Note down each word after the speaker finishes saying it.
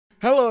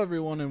Hello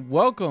everyone and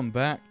welcome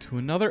back to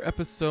another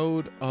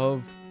episode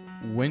of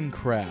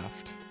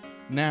Wynncraft.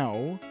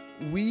 Now,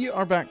 we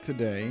are back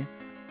today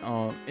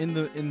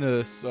in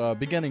this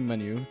beginning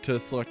menu to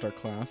select our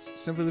class,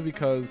 simply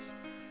because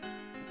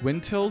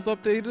Windtill's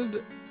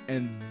updated,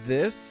 and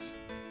this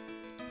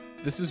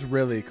is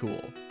really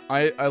cool.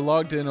 I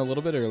logged in a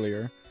little bit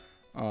earlier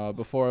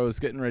before I was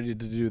getting ready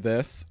to do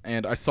this,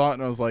 and I saw it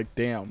and I was like,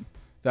 damn,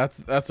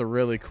 that's a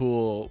really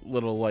cool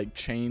little like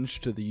change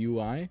to the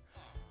UI.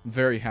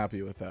 Very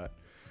happy with that.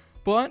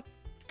 But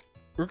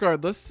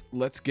regardless,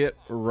 let's get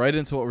right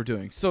into what we're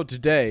doing. So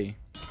today,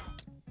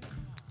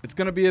 it's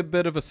going to be a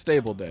bit of a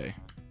stable day.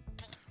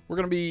 We're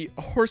going to be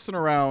horsing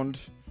around,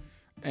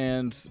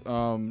 and I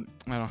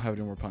don't have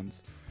any more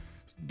puns.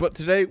 But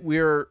today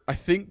we're, I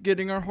think,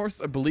 getting our horse.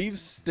 I believe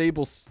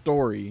Stable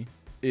Story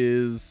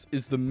is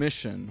the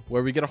mission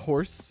where we get a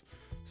horse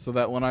so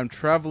that when I'm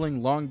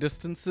traveling long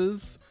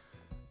distances,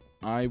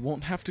 I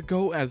won't have to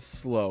go as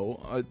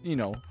slow. You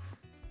know,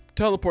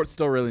 teleport's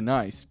still really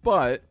nice,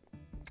 but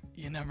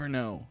you never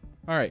know.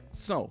 Alright,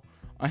 so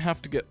I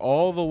have to get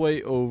all the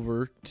way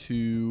over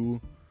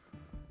to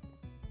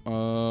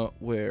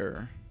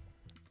where?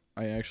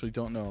 I actually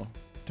don't know.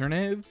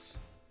 Turnaves?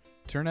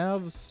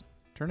 Turnaves?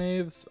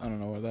 I don't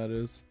know where that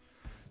is.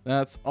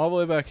 That's all the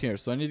way back here,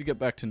 so I need to get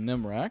back to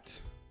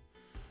Nimract.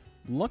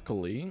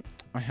 Luckily,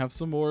 I have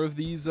some more of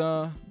these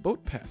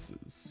boat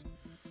passes.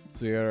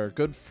 So we got our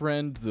good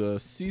friend, the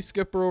Sea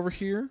Skipper over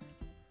here.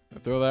 I'll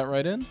throw that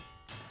right in.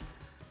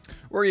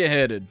 Where are you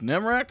headed?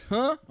 Nimract?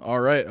 Huh?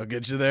 Alright, I'll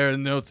get you there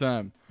in no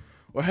time.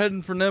 We're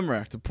heading for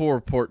Nimract, a poor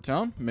port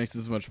town. Makes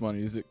as much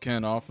money as it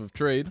can off of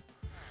trade.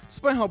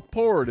 Despite how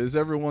poor it is,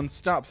 everyone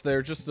stops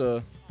there just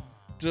to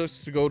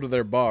go to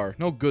their bar.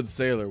 No good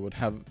sailor would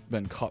have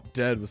been caught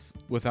dead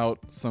without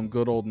some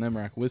good old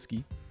Nimract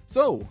whiskey.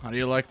 So, how do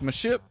you like my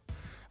ship?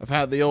 I've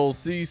had the old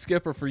Sea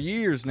Skipper for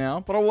years now,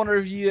 but I wonder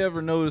if you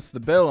ever noticed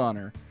the bell on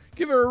her.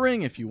 Give her a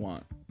ring if you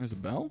want. There's a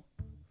bell?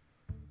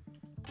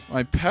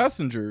 My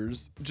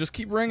passengers just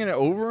keep ringing it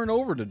over and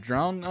over to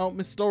drown out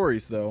my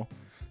stories, though.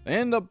 They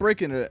end up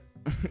breaking it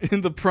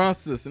in the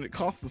process, and it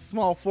costs a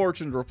small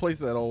fortune to replace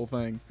that whole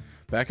thing.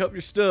 Back up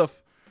your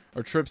stuff,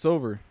 or trip's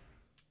over.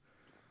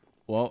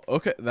 Well,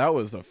 okay, that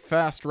was a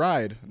fast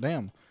ride.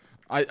 Damn.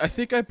 I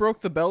think I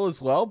broke the bell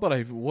as well, but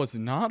I was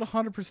not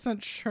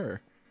 100%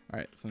 sure.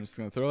 Alright, so I'm just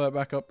going to throw that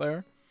back up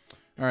there.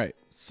 Alright,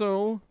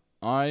 so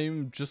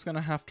I'm just going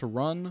to have to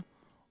run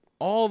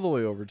all the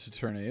way over to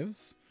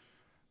Turnaves.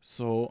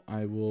 So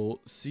I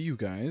will see you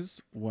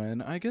guys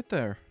when I get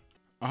there.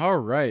 All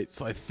right,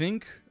 so I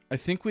think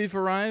we've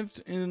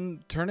arrived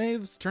in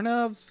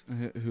Turnaves.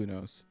 Who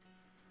knows?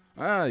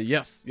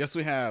 Yes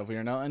we have. We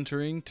are now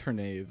entering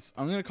Turnaves.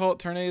 I'm gonna call it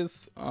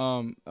Turnaves.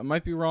 I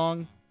might be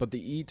wrong, but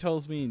the E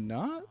tells me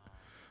not.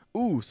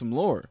 Ooh, some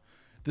lore.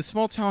 This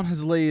small town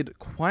has laid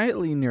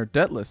quietly near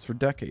Debtless for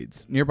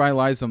decades. Nearby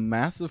lies a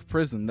massive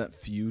prison that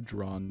few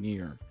draw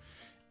near.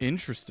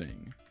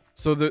 Interesting.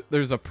 So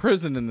there's a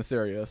prison in this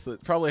area, so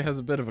it probably has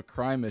a bit of a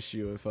crime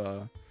issue if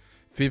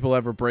people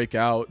ever break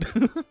out,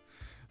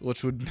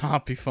 which would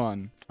not be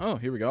fun. Oh,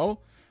 here we go.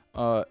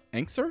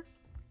 Anxer?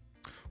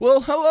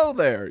 Well, hello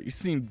there. You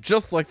seem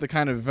just like the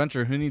kind of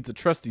adventurer who needs a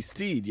trusty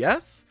steed,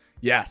 yes?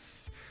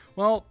 Yes.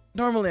 Well,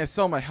 normally I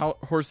sell my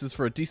horses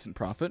for a decent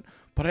profit,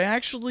 but I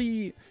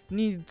actually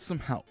need some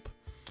help.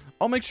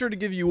 I'll make sure to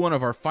give you one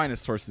of our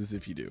finest horses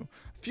if you do.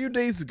 A few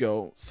days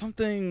ago,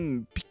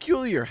 something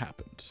peculiar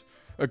happened.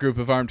 A group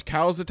of armed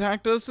cows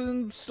attacked us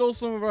and stole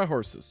some of our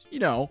horses. You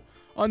know,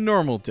 a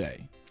normal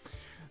day.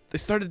 They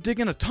started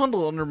digging a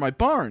tunnel under my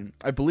barn.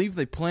 I believe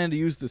they planned to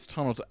use this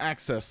tunnel to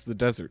access the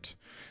desert.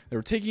 They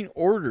were taking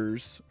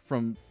orders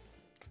from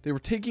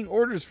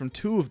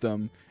two of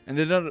them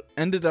and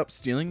ended up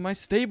stealing my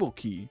stable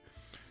key.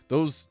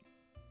 Those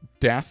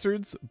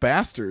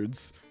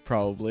bastards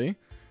probably,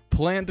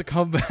 planned to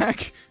come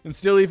back and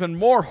steal even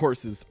more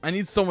horses. I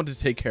need someone to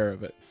take care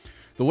of it.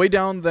 The way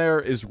down there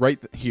is right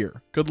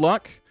here. Good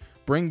luck.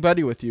 Bring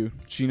Betty with you.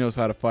 She knows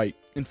how to fight.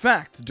 In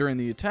fact, during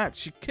the attack,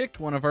 she kicked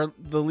one of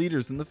the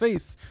leaders in the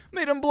face.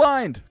 Made him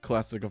blind.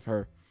 Classic of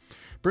her.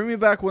 Bring me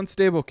back one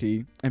stable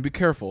key, and be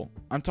careful.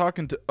 I'm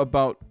talking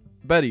about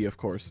Betty, of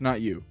course,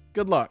 not you.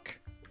 Good luck.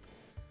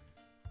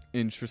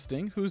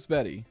 Interesting. Who's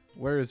Betty?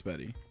 Where is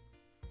Betty?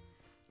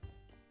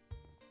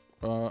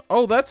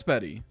 Oh, that's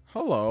Betty.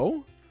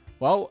 Hello.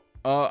 Well,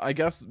 I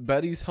guess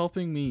Betty's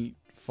helping me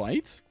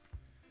fight?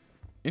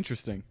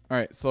 Interesting.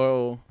 Alright,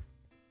 so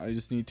I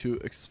just need to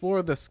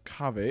explore this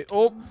cave.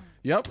 Oh,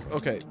 yep.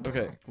 Okay.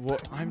 Well,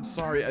 I'm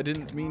sorry. I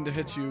didn't mean to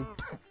hit you.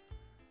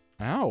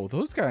 Ow,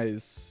 those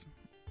guys.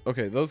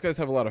 Okay, those guys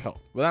have a lot of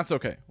health, but that's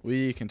okay.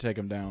 We can take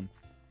them down.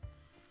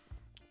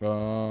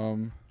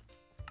 There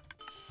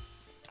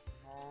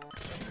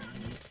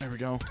we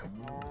go.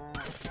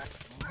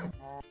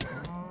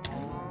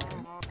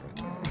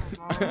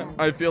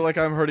 I feel like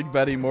I'm hurting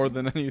Betty more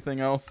than anything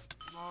else.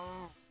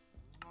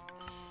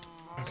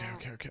 Okay.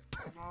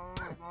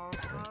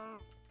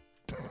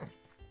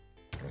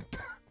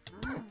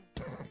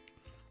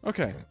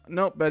 Okay.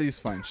 Nope, Betty's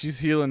fine. She's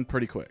healing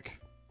pretty quick.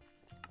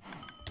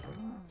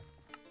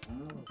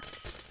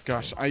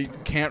 Gosh, I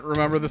can't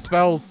remember the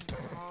spells.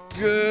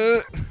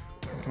 Come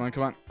on,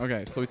 come on.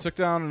 Okay, so we took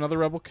down another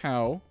rebel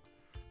cow.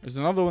 There's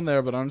another one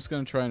there, but I'm just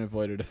going to try and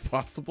avoid it if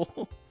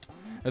possible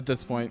at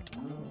this point.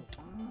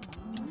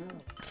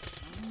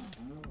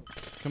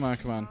 Come on,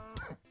 come on.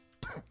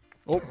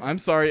 Oh, I'm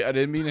sorry. I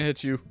didn't mean to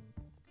hit you.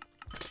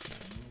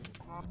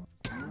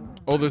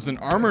 Oh, there's an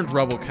armored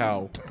rebel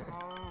cow.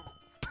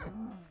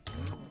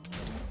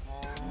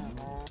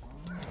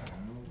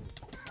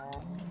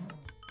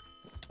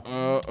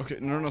 Okay,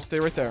 no, stay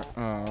right there.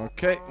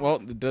 Okay, well,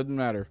 it doesn't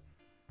matter.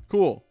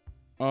 Cool.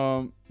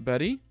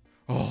 Betty?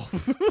 Oh,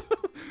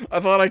 I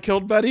thought I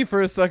killed Betty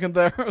for a second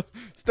there.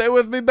 Stay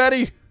with me,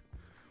 Betty.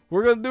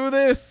 We're gonna do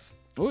this.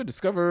 Oh, I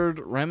discovered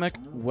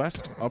Ramek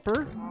West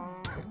Upper.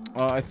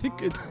 I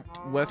think it's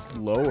West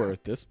Lower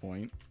at this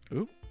point.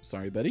 Ooh,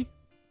 sorry, Betty.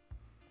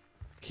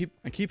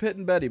 I keep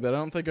hitting Betty, but I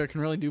don't think I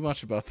can really do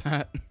much about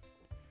that.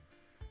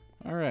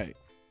 All right.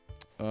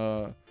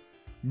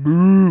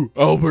 Moo!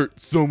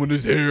 Albert, someone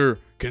is here.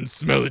 Can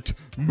smell it.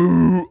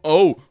 Moo!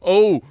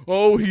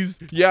 Oh, he's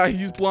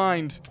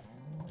blind.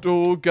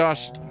 Oh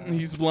gosh,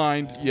 he's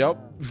blind. Yep.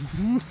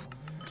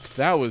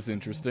 That was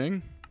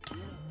interesting.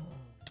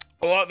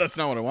 Oh, that's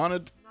not what I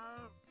wanted.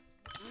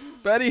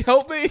 Betty,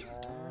 help me!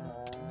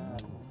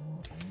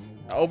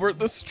 Albert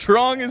the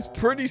Strong is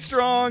pretty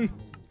strong.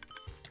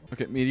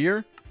 Okay,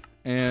 meteor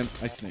and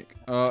ice snake.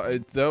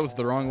 That was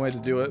the wrong way to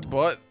do it,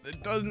 but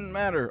it doesn't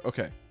matter.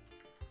 Okay.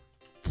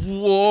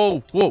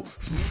 Whoa.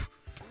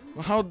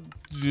 How?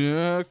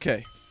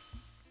 Okay.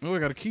 Oh, I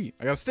got a key.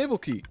 I got a stable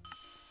key.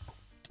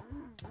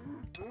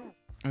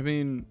 I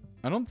mean,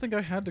 I don't think I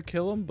had to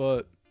kill him,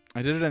 but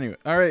I did it anyway.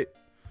 All right,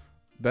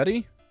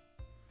 Betty.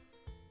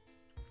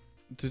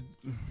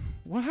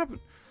 What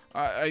happened?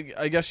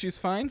 I guess she's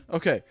fine.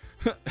 Okay.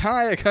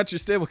 Hi, I got your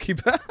stable key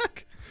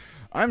back.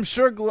 I'm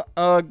sure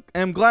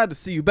am glad to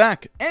see you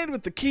back, and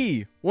with the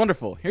key.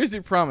 Wonderful. Here's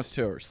your promised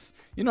horse.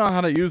 You know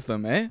how to use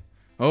them, eh?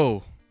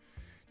 Oh,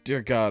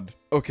 dear God.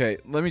 Okay,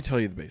 let me tell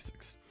you the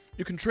basics.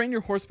 You can train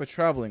your horse by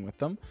traveling with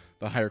them.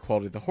 The higher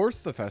quality the horse,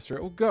 the faster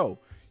it will go.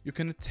 You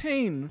can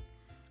attain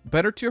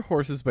better to your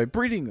horses by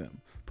breeding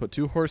them. Put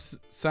 2 horse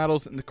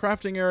saddles in the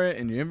crafting area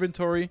in your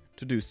inventory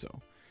to do so.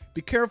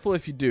 Be careful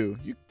if you do.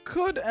 You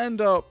could end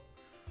up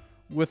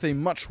with a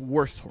much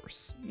worse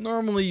horse.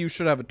 Normally, you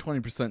should have a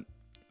 20%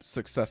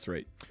 success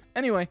rate.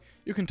 Anyway,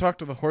 you can talk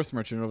to the horse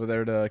merchant over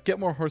there to get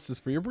more horses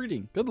for your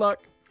breeding. Good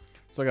luck.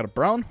 So I got a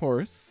brown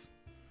horse.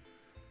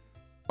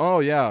 Oh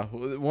yeah,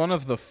 one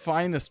of the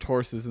finest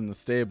horses in the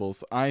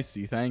stables. I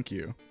see. Thank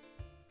you.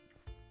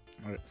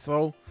 All right,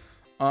 so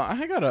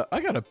I got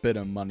a bit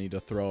of money to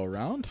throw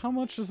around. How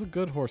much does a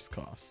good horse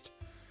cost?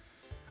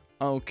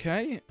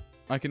 Okay,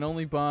 I can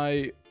only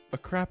buy a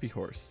crappy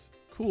horse.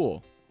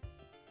 Cool.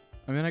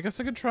 I mean, I guess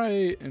I could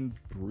try and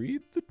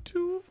breed the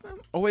 2 of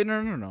them. Oh wait,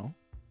 no.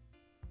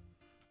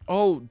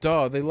 Oh,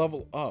 duh, they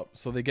level up,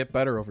 so they get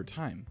better over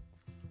time.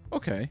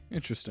 Okay,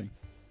 interesting.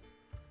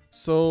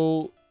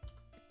 So,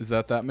 is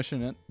that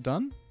mission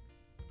done?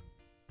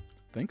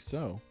 Think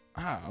so.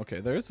 Ah, okay,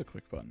 there is a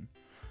click button.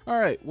 All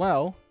right,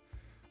 well,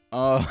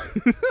 that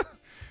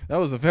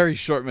was a very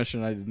short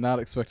mission. I did not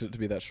expect it to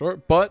be that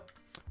short, but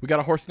we got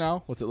a horse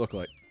now. What's it look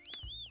like?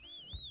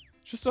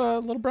 Just a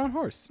little brown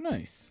horse.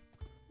 Nice.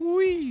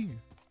 Whee!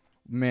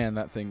 Man,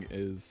 that thing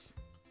is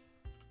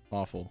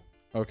awful.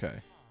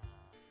 Okay.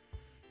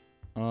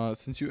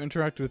 Since you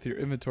interacted with your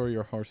inventory,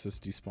 your horse is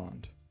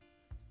despawned.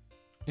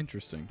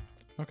 Interesting.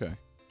 Okay.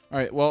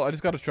 Alright, well, I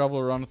just got to travel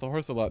around with the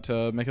horse a lot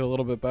to make it a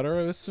little bit better,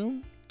 I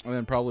assume. And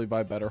then probably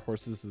buy better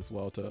horses as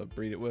well to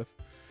breed it with.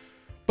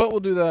 But we'll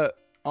do that.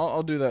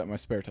 I'll do that in my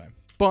spare time.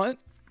 But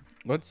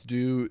let's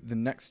do the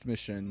next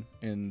mission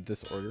in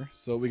this order.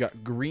 So we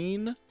got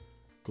Green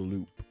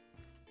Gloop.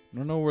 I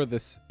don't know where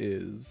this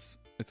is.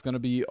 It's going to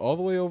be all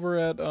the way over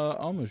at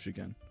Almush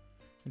again.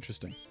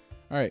 Interesting.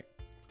 Alright.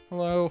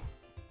 Hello.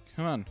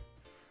 Come on.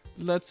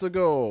 Let's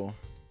go.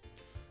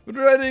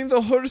 Riding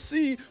the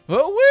horsey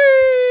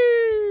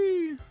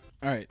away!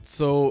 Alright,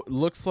 so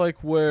looks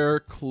like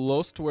we're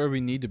close to where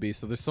we need to be.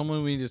 So there's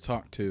someone we need to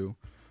talk to.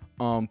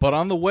 But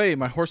on the way,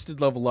 my horse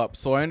did level up,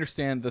 so I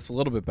understand this a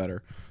little bit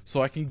better.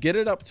 So I can get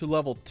it up to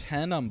level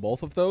 10 on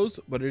both of those,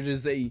 but it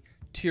is a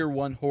tier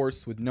 1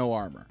 horse with no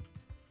armor.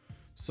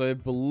 So I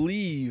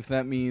believe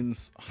that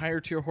means higher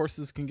tier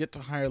horses can get to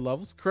higher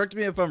levels. Correct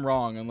me if I'm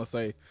wrong, unless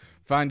I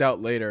find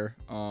out later.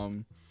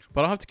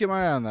 But I'll have to get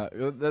my eye on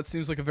that. That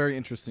seems like a very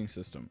interesting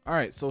system. All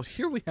right, so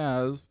here we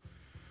have...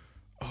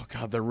 Oh,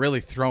 God, they're really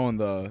throwing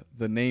the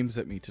names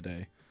at me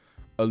today.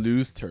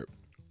 Aluzterp.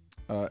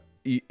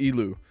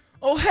 Elu.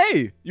 Oh,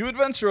 hey! You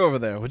adventure over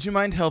there. Would you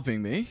mind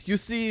helping me? You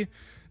see,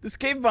 this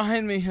cave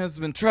behind me has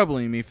been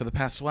troubling me for the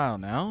past while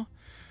now.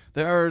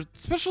 There are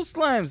special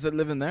slimes that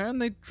live in there,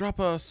 and they drop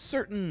a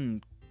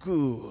certain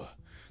goo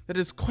that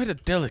is quite a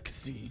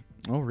delicacy.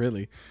 Oh,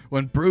 really?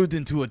 When brewed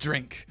into a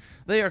drink,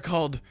 they are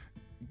called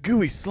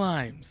gooey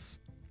slimes.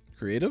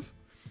 Creative?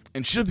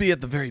 And should be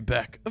at the very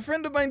back. A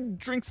friend of mine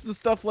drinks the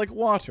stuff like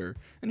water,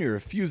 and he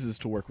refuses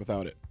to work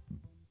without it.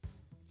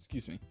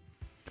 Excuse me.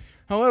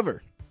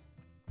 However,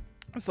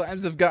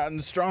 Slimes have gotten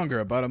stronger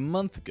about a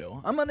month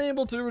ago. I'm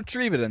unable to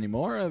retrieve it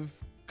anymore. I've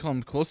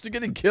come close to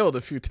getting killed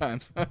a few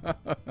times.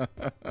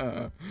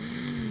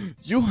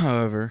 You,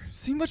 however,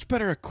 seem much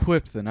better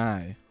equipped than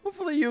I.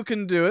 Hopefully you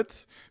can do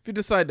it. If you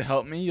decide to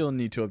help me, you'll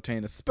need to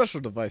obtain a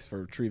special device for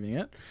retrieving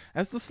it,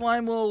 as the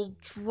slime will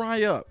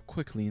dry up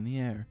quickly in the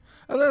air.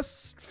 A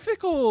less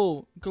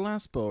fickle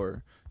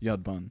glassblower,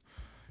 Yudbun,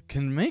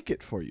 can make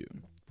it for you.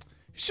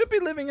 You should be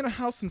living in a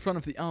house in front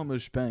of the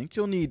Almush Bank.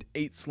 You'll need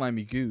 8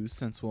 slimy goos,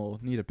 since we'll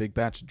need a big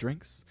batch of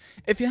drinks.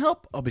 If you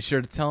help, I'll be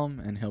sure to tell him,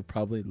 and he'll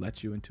probably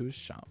let you into his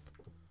shop.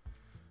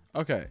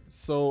 Okay,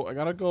 so I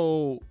gotta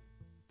go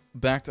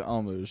back to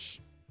Almush.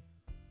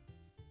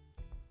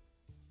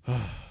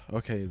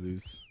 Okay,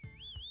 Luz.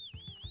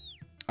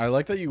 I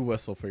like that you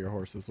whistle for your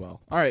horse as well.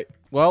 Alright,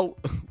 well,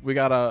 we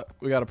gotta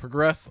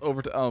progress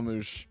over to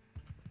Almush.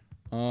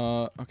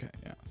 Okay,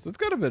 yeah. So it's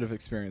got a bit of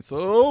experience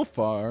so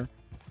far.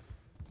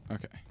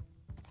 Okay.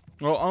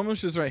 Well,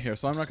 Almush is right here,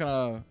 so I'm not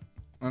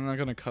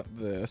gonna cut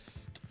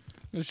this.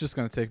 It's just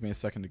gonna take me a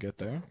second to get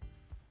there.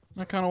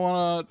 I kind of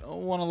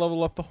wanna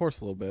level up the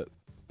horse a little bit.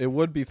 It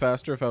would be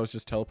faster if I was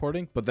just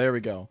teleporting, but there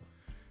we go.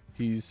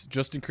 He's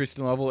just increased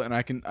in level, and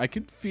I can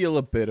feel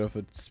a bit of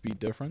a speed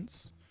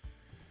difference.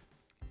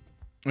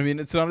 I mean,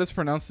 it's not as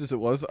pronounced as it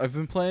was. I've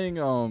been playing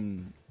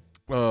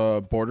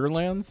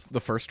Borderlands, the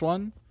first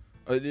one.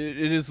 It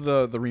is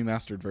the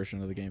remastered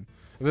version of the game.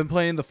 I've been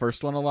playing the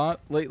first one a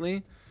lot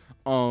lately.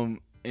 And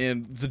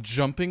the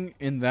jumping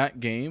in that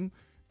game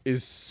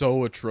is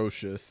so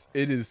atrocious.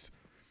 It's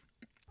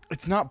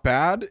not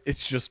bad.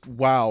 It's just,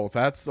 wow.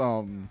 That's,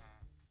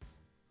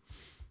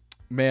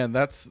 man,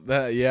 that's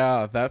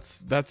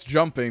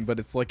jumping, but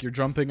it's like you're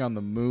jumping on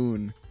the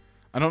moon.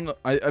 I don't know.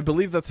 I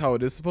believe that's how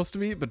it is supposed to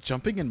be, but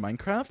jumping in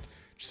Minecraft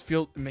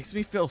it makes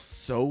me feel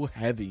so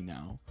heavy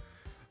now.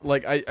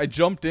 Like I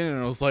jumped in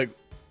and I was like,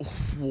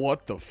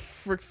 what the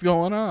frick's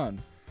going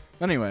on?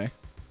 Anyway,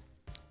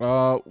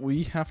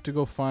 we have to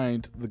go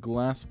find the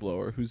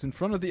glassblower who's in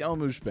front of the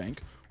Almush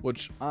Bank,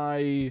 which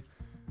I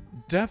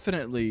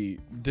definitely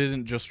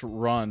didn't just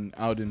run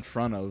out in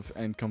front of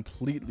and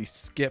completely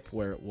skip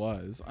where it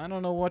was. I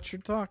don't know what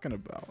you're talking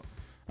about.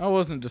 I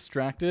wasn't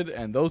distracted,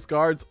 and those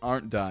guards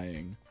aren't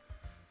dying.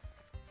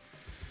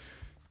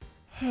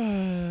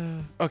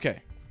 Okay,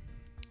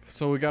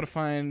 so we gotta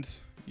find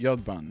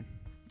Yudbun.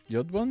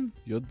 Yudbun?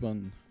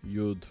 Yudbun.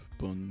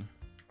 Yudbun.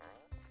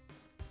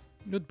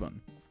 Yudbun.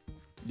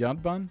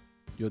 Yudbun?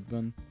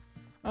 Yudbun.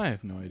 I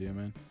have no idea,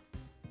 man.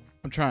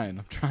 I'm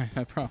trying,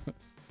 I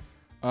promise.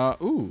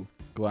 Ooh,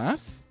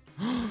 glass?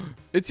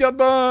 It's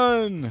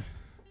Yudbun!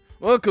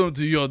 Welcome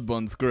to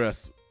Yudbun's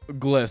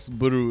glass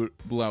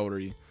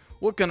brewery.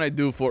 What can I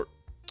do for...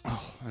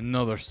 Oh,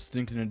 another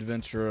stinking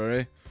adventurer,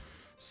 eh?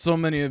 So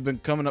many have been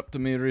coming up to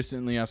me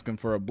recently asking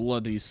for a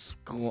bloody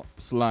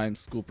slime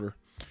scooper.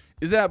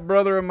 Is that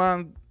brother of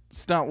mine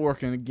stopped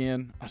working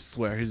again? I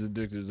swear he's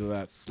addicted to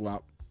that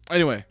slop.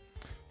 Anyway,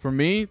 for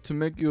me to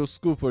make you a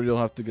scooper, you'll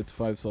have to get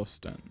 5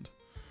 self-stand.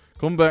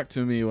 Come back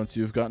to me once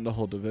you've gotten a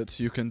hold of it.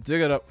 You can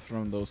dig it up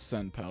from those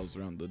sand piles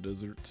around the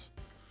desert.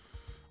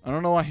 I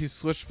don't know why he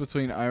switched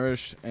between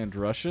Irish and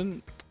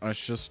Russian. That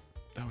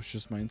was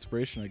just my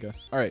inspiration, I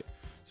guess. All right,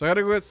 so I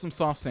gotta go get some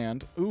soft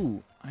sand.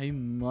 Ooh, I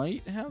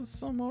might have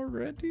some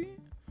already.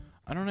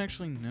 I don't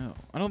actually know.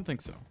 I don't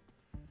think so.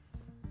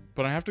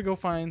 But I have to go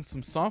find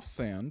some soft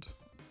sand.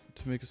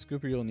 To make a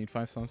scooper, you'll need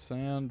 5 soft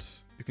sand.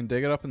 You can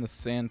dig it up in the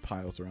sand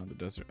piles around the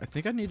desert. I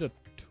think I need a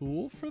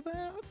tool for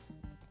that.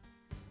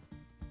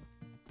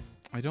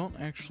 I don't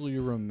actually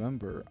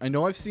remember. I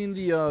know I've seen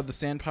the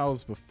sand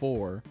piles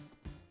before,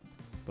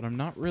 but I'm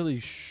not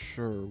really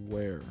sure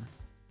where.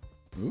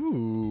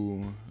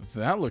 Ooh,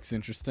 that looks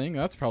interesting.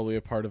 That's probably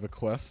a part of a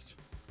quest.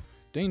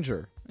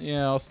 Danger.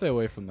 Yeah, I'll stay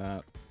away from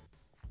that.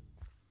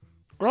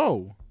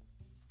 Oh!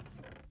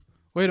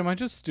 Wait, am I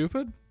just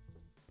stupid?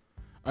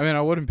 I mean,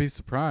 I wouldn't be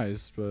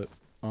surprised, but,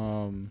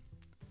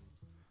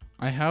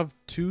 I have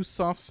 2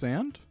 soft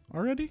sand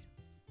already?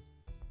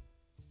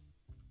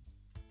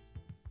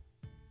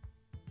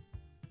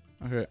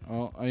 Okay,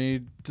 well,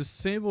 I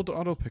disabled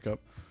auto pickup.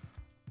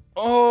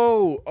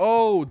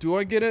 Oh, do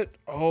I get it?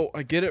 Oh,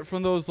 I get it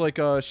from those, like,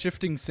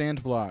 shifting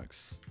sand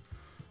blocks.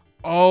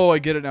 Oh, I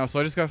get it now. So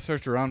I just gotta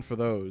search around for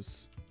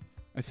those.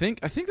 I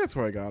think that's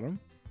where I got them.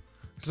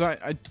 Because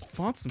I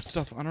fought some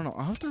stuff. I don't know.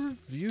 I'll have to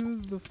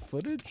review the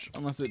footage.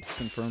 Unless it's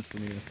confirmed for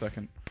me in a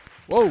second.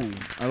 Whoa,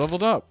 I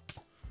leveled up.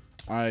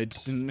 I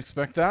didn't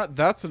expect that.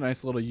 That's a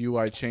nice little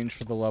UI change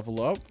for the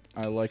level up.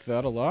 I like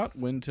that a lot.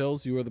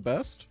 Windtails, you are the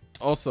best.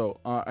 Also,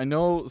 I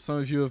know some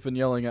of you have been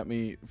yelling at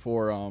me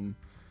for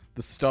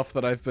the stuff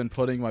that I've been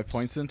putting my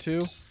points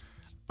into.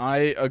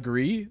 I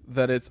agree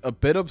that it's a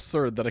bit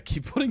absurd that I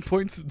keep putting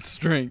points in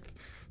strength.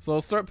 So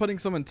I'll start putting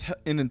some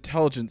in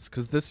intelligence,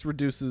 because this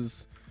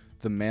reduces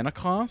the mana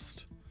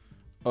cost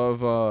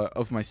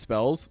of my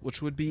spells,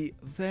 which would be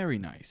very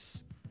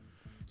nice.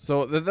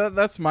 So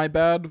that's my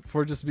bad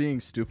for just being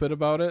stupid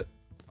about it.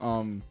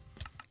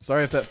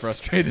 Sorry if that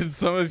frustrated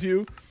some of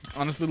you.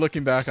 Honestly,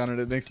 looking back on it,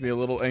 it makes me a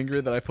little angry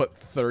that I put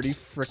 30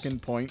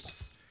 frickin'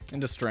 points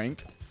into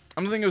strength.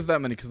 I don't think it was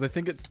that many because I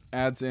think it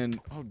adds in.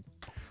 Oh,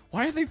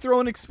 why are they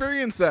throwing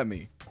experience at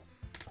me?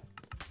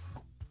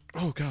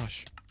 Oh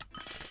gosh.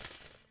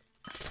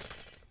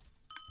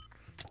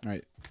 All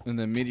right, and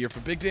then meteor for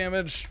big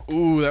damage.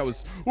 Ooh, that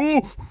was.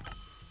 Ooh.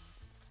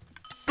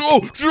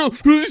 Oh.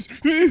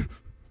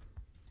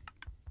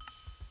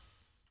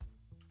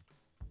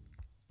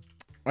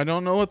 I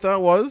don't know what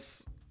that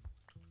was,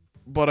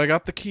 but I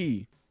got the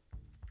key.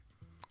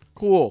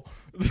 Cool.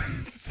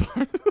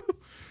 Sorry.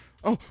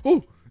 Oh.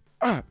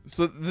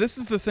 So this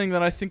is the thing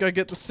that I think I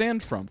get the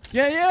sand from.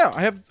 Yeah.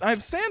 I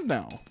have sand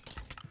now.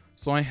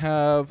 So I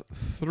have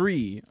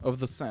 3 of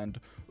the sand.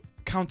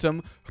 Count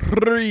them.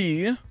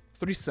 3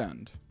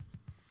 sand.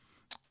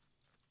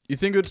 You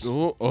think it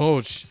would...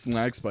 Oh,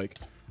 lag spike.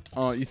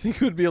 You think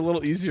it would be a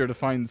little easier to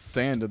find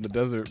sand in the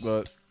desert,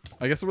 but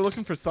I guess we're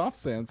looking for soft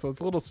sand, so it's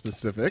a little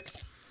specific.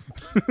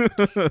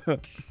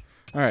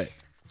 Alright.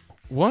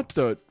 What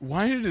the...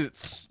 Why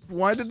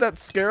did that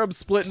scarab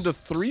split into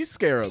 3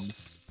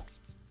 scarabs?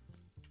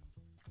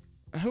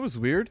 That was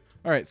weird.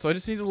 Alright, so I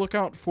just need to look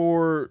out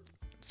for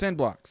sand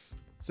blocks.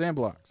 Sand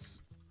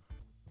blocks.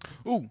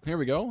 Ooh, here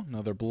we go.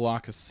 Another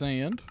block of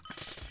sand.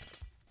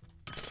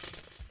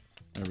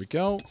 There we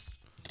go.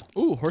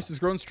 Ooh, horse is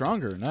growing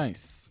stronger.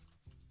 Nice.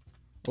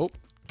 Oh.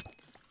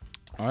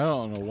 I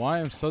don't know why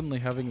I'm suddenly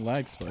having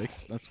lag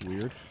spikes. That's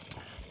weird.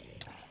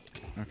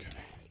 Okay.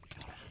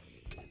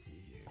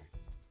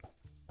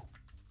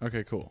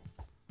 Okay, cool.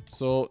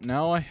 So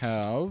now I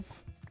have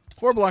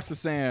 4 blocks of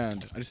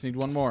sand. I just need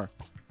 1 more.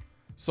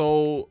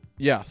 So,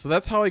 yeah. So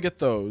that's how I get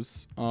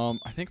those.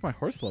 I think my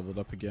horse leveled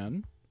up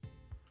again.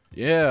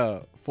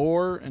 Yeah.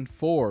 4 and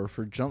 4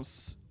 for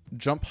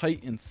jump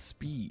height and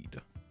speed.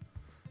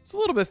 It's a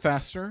little bit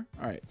faster.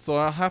 Alright, so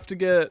I'll have to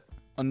get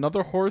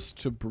another horse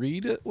to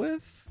breed it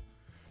with.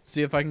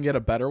 See if I can get a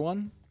better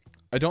one.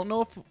 I don't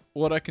know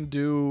what I can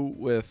do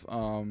with...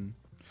 Oh,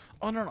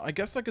 no. I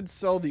guess I could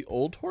sell the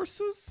old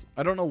horses?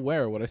 I don't know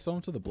where. Would I sell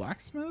them to the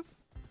blacksmith?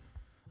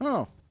 I don't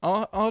know.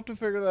 I'll have to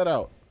figure that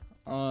out.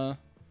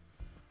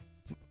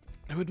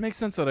 It would make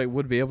sense that I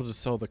would be able to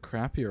sell the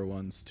crappier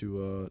ones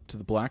to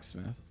the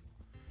blacksmith.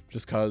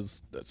 Just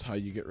because that's how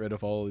you get rid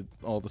of all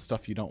the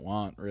stuff you don't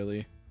want,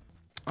 really.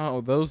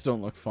 Oh, those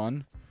don't look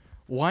fun.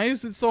 Why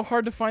is it so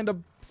hard to find a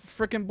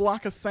freaking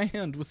block of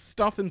sand with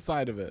stuff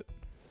inside of it?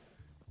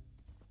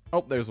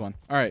 Oh, there's one.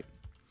 All right.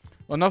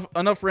 Well,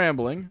 enough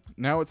rambling.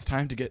 Now it's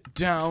time to get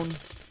down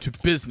to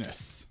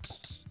business.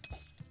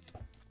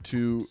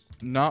 To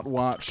not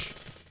watch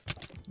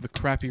the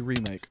crappy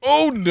remake.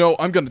 Oh, no.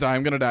 I'm going to die.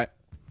 I'm going to die.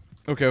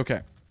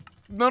 Okay.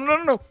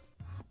 No.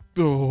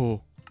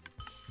 Oh.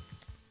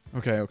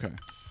 Okay.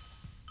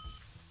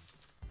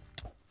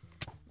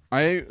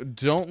 I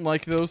don't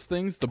like those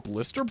things. The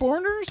blister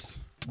borers?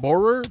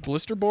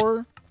 Blister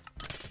borer?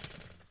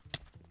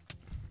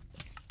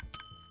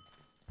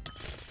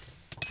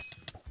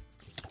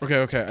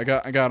 Okay. I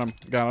got him.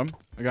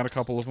 I got a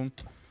couple of them.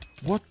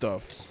 What the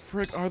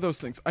frick are those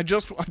things? I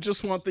just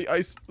want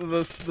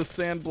the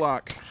sand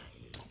block.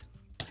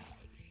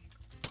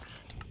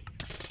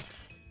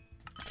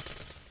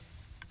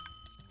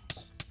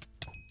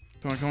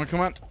 Come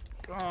on.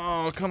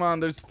 Oh, come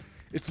on.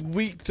 It's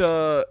weak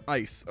to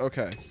ice.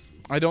 Okay.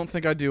 I don't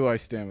think I do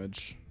ice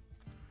damage.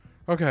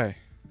 Okay.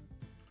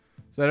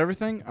 Is that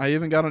everything? I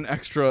even got an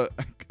extra...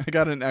 I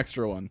got an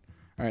extra one.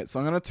 Alright, so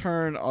I'm going to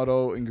turn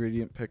auto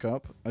ingredient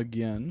pickup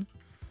again.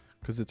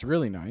 Because it's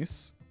really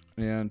nice.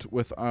 And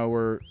with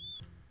our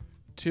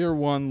tier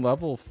 1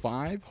 level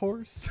 5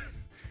 horse,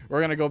 we're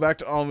going to go back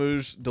to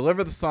Almuj,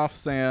 deliver the soft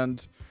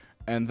sand,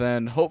 and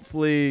then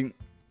hopefully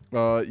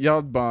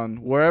Yadban,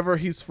 wherever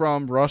he's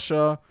from,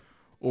 Russia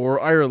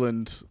or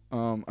Ireland.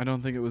 I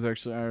don't think it was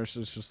actually Irish.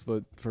 It's just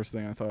the first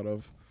thing I thought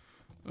of.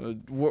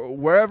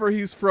 Wherever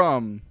he's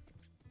from,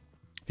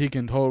 he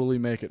can totally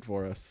make it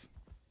for us.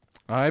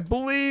 I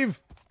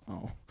believe.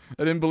 Oh,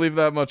 I didn't believe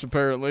that much,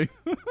 apparently.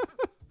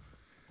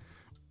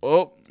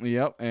 Oh,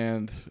 yep,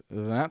 and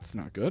that's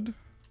not good.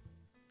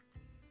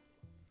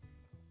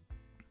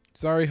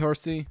 Sorry,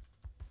 horsey.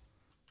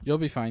 You'll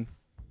be fine.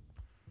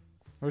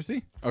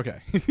 Horsey?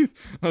 Okay.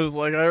 I was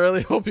like, I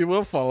really hope he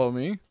will follow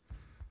me.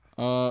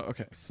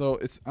 Okay, so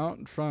it's out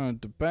in front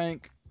of the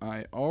bank.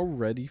 I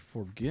already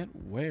forget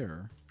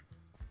where.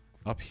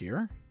 Up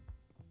here?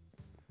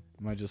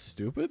 Am I just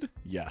stupid?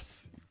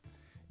 Yes.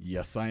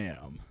 Yes, I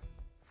am.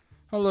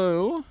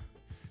 Hello.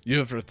 You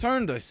have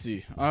returned, I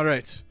see.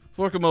 Alright.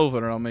 Fork him over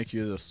and I'll make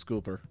you the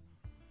scooper.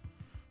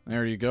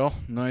 There you go.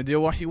 No idea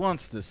why he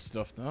wants this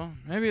stuff, though.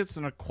 Maybe it's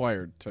an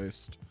acquired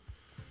taste.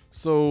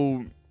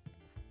 So...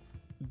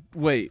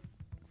 Wait.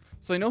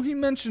 So I know he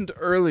mentioned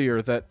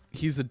earlier that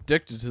he's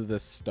addicted to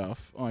this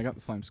stuff. Oh, I got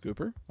the slime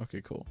scooper.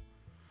 Okay, cool.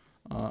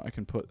 I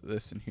can put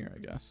this in here, I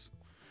guess.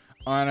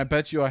 And I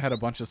bet you I had a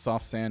bunch of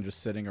soft sand just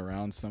sitting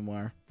around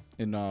somewhere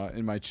in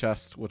my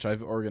chest, which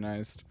I've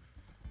organized,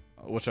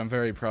 which I'm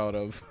very proud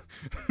of.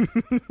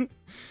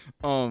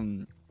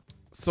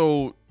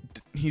 So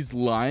he's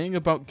lying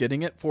about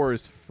getting it for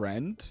his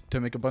friend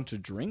to make a bunch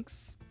of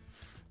drinks?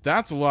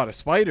 That's a lot of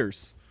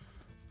spiders.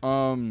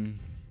 Huh,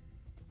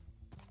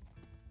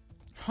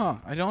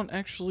 I don't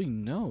actually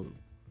know.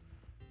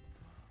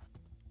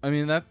 I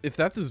mean, that if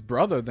that's his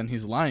brother, then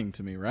he's lying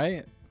to me,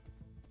 right?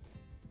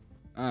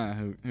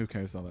 Who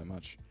cares all that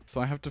much? So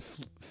I have to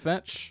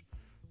fetch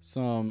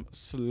some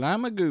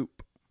slamagoop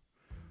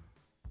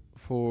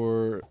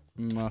for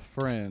my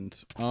friend.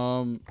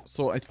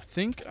 So I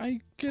think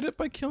I get it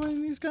by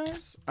killing these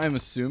guys. I'm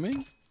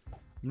assuming.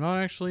 I'm not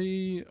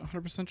actually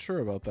 100% sure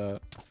about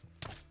that.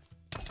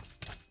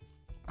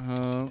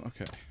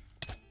 Okay.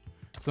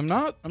 So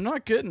I'm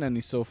not getting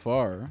any so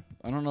far.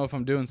 I don't know if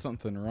I'm doing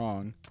something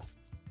wrong.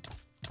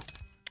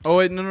 Oh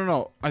wait,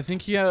 no. I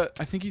think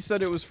he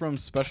said it was from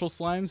special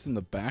slimes in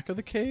the back of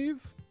the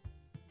cave.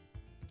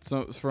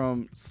 So it's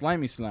from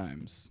slimy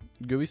slimes.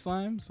 Gooey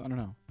slimes? I don't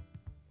know.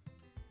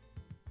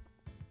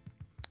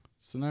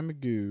 Slimy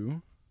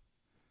goo.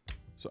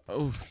 So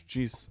oh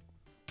jeez.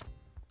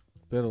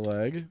 Bit of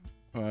lag.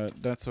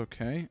 But that's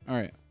okay.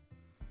 Alright.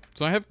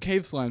 So I have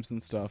cave slimes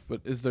and stuff, but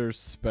is there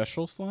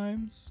special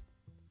slimes?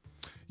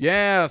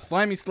 Yeah,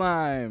 slimy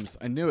slimes.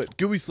 I knew it.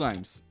 Gooey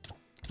slimes.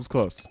 It was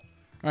close.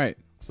 Alright.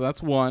 So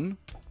that's one.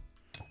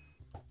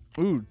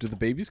 Ooh, do the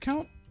babies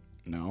count?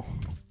 No.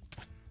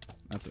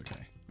 That's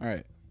okay.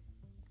 Alright.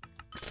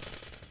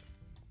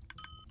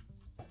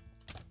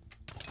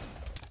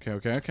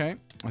 Okay.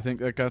 I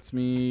think that gets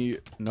me...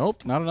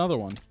 Nope, not another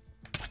one.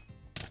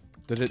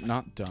 Did it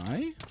not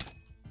die?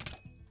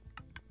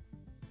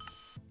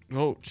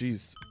 Oh,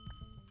 jeez.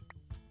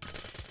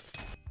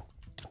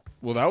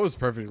 Well, that was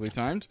perfectly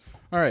timed.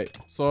 Alright,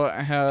 so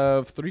I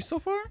have 3 so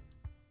far?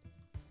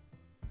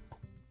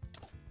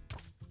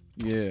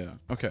 Yeah,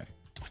 okay.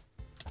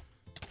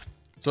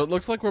 So it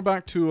looks like we're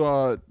back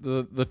to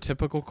the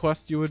typical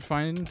quest you would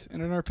find in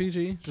an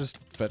RPG. Just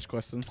fetch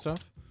quests and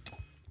stuff.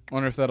 I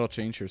wonder if that'll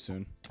change here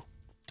soon.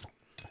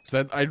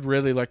 So I'd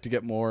really like to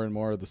get more and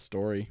more of the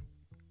story.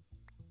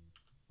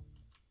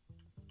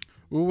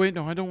 Oh, wait,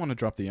 no, I don't want to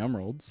drop the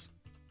emeralds.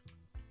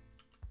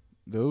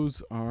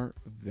 Those are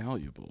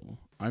valuable.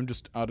 I'm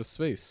just out of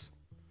space.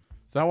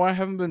 Is that why I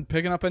haven't been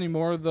picking up any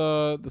more of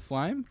the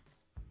slime?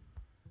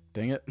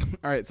 Dang it.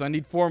 Alright, so I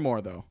need 4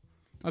 more, though.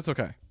 That's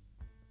okay.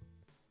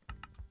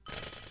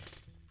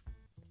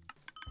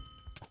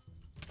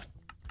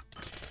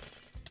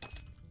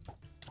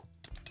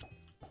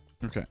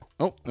 Okay.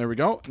 Oh, there we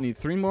go. Need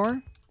 3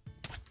 more.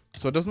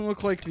 So it doesn't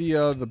look like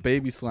the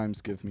baby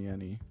slimes give me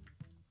any.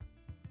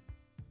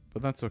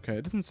 But that's okay.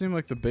 It doesn't seem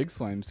like the big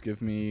slimes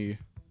give me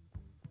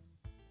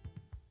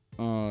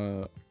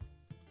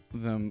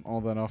them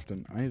all that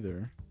often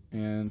either.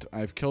 And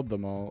I've killed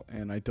them all,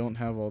 and I don't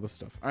have all the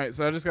stuff. Alright,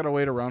 so I just gotta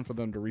wait around for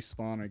them to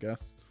respawn, I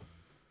guess.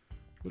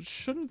 Which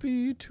shouldn't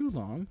be too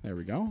long. There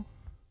we go.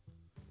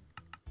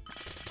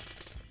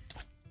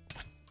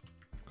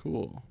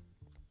 Cool.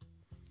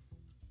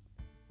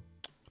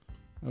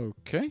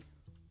 Okay.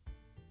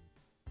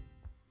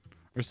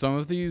 Are some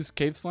of these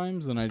cave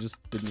slimes and I just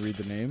didn't read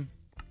the name?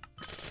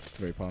 It's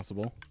very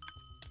possible.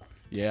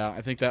 Yeah,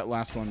 I think that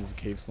last one is a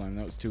cave slime.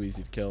 That was too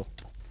easy to kill.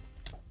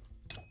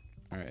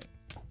 Alright.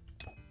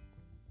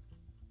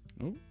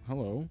 Oh,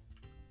 hello.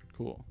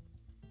 Cool.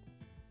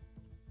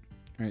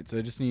 Alright, so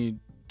I just need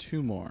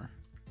 2 more.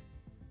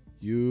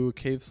 You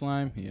cave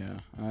slime? Yeah,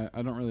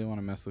 I don't really want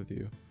to mess with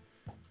you.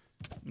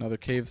 Another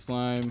cave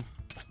slime.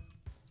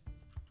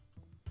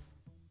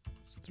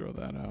 Let's throw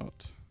that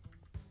out.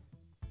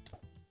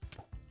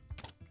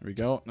 There we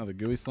go. Another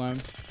gooey slime.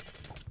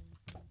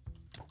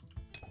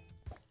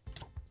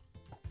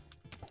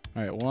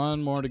 Alright,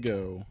 1 more to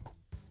go.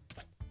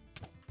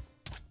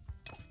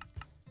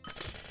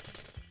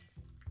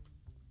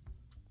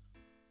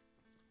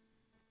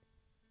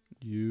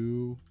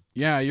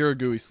 Yeah, you're a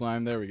gooey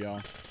slime. There we go.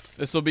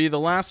 This will be the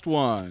last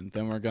one.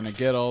 Then we're going to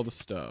get all the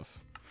stuff.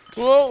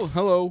 Whoa,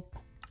 hello.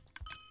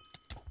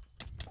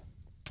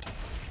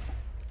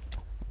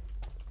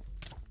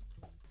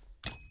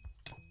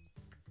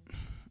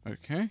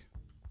 Okay.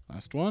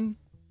 Last one.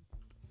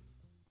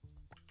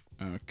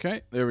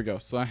 Okay, there we go.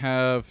 So I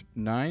have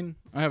 9.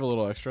 I have a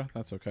little extra.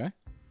 That's okay.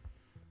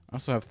 I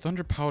also have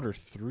Thunder Powder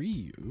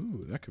 3.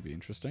 Ooh, that could be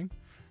interesting.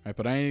 All right,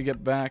 but I need to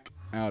get back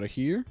out of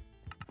here.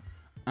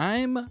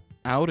 I'm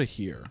out of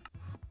here.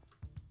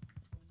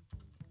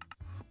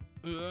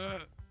 There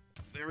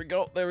we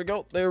go. There we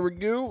go. There we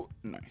go.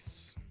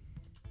 Nice.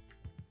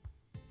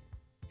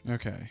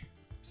 Okay.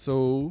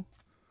 So,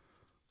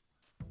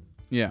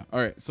 yeah. All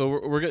right. So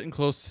we're getting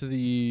close to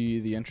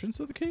the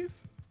entrance of the cave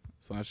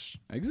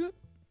 / exit.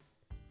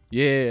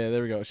 Yeah,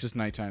 there we go. It's just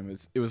nighttime.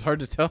 It was hard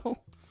to tell. All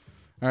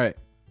right.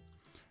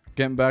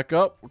 Getting back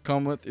up. We're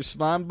coming with your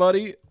slime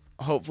buddy.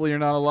 Hopefully you're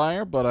not a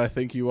liar, but I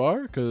think you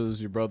are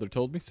because your brother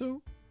told me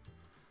so.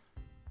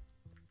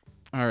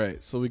 All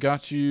right. So we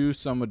got you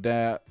some of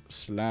that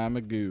slime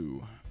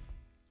goo.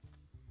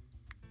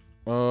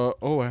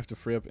 Oh, I have to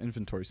free up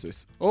inventory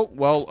space. Oh,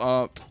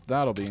 well,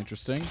 that'll be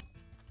interesting.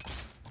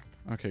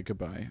 Okay,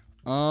 goodbye.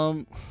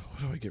 What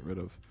do I get rid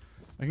of?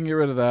 I can get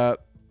rid of that.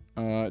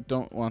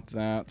 Don't want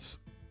that.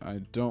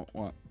 I don't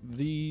want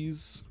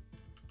these.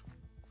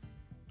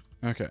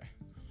 Okay.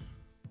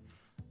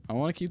 I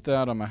want to keep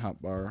that on my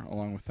hotbar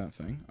along with that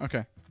thing.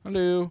 Okay.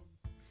 Hello.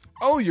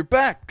 Oh, you're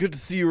back. Good to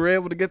see you were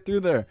able to get through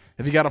there.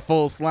 Have you got a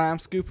full slime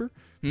scooper?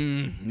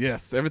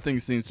 Yes, everything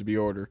seems to be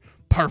order.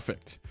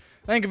 Perfect.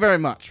 Thank you very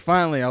much.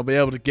 Finally, I'll be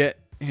able to get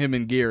him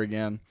in gear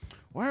again.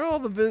 Why are all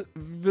the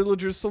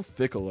villagers so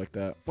fickle like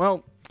that?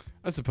 Well,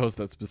 I suppose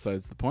that's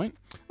besides the point.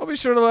 I'll be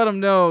sure to let him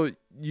know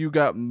you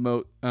got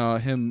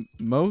him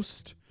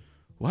most...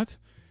 What?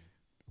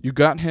 You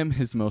got him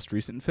his most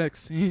recent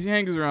fix. He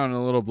hangs around in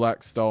a little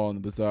black stall in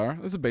the bazaar.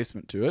 There's a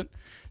basement to it.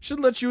 Should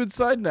let you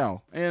inside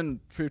now. And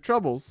for your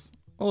troubles,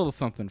 a little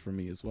something for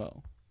me as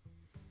well.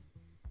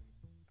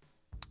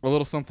 A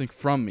little something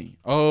from me.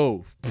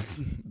 Oh,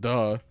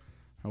 duh.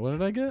 What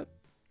did I get?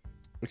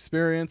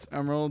 Experience,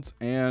 emeralds,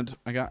 and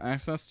I got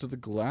access to the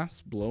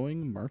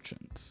glass-blowing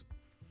merchant.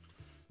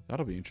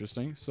 That'll be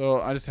interesting.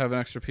 So I just have an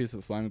extra piece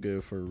of slime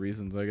goo for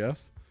reasons, I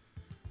guess.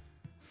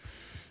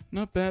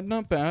 Not bad,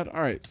 not bad.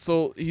 All right,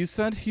 so he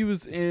said he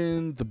was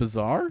in the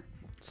bazaar.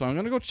 So I'm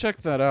going to go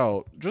check that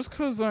out just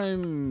because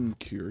I'm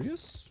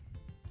curious.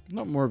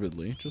 Not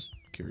morbidly, just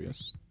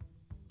curious.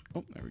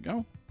 Oh, there we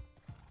go.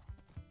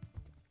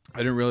 I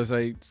didn't realize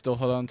I still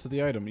held on to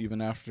the item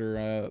even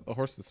after the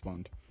horses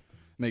spawned.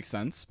 Makes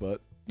sense,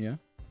 but yeah.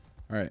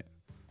 All right,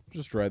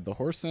 just ride the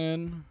horse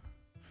in.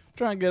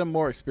 Try and get him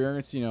more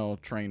experience, you know,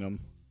 train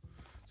him.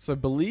 So I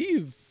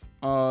believe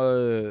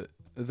the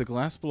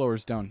glass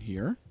blower's down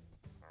here.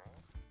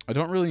 I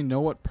don't really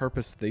know what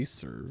purpose they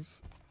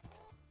serve.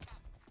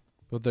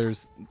 But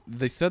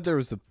they said there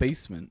was a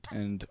basement,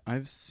 and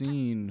I've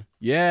seen,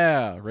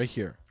 yeah, right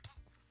here.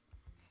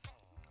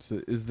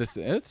 So is this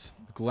it?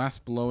 Glass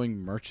blowing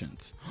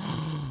merchant.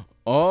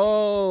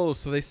 Oh,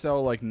 so they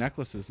sell like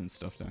necklaces and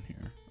stuff down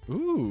here.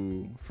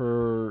 Ooh,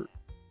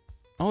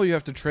 oh, you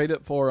have to trade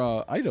it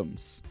for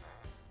items.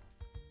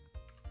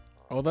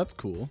 Oh, that's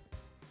cool.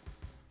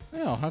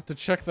 Yeah, I'll have to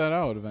check that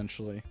out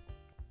eventually.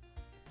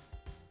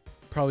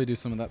 Probably do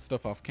some of that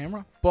stuff off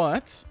camera,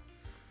 but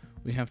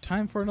we have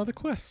time for another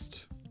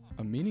quest.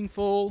 A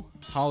meaningful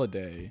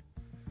holiday.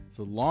 It's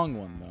a long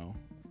one though.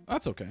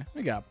 That's okay.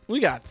 We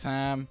got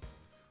time.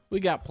 We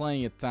got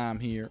plenty of time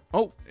here.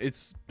 Oh,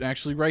 it's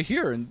actually right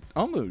here in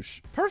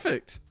Almouge.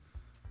 Perfect.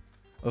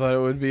 I thought it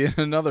would be in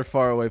another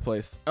faraway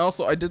place.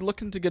 Also, I did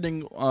look into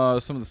getting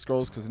some of the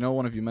scrolls because I know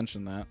one of you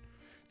mentioned that.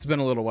 It's been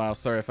a little while.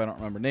 Sorry if I don't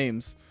remember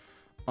names.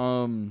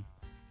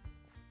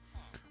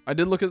 I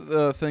did look at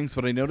the things,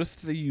 but I noticed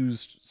that they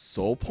used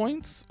soul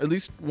points. At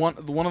least one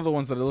of the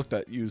ones that I looked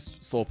at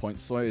used soul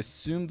points, so I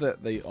assumed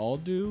that they all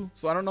do.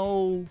 So I don't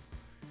know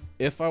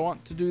if I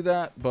want to do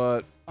that,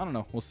 but I don't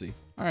know. We'll see.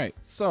 All right,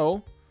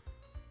 so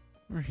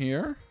we're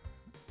here.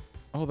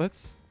 Oh,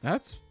 that's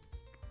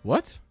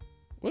what?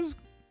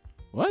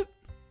 What?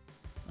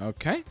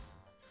 Okay.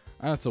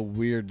 That's a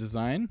weird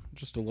design.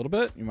 Just a little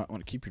bit. You might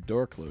want to keep your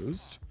door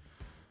closed.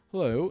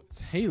 Hello, it's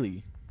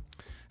Haley.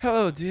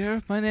 Hello,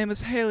 dear. My name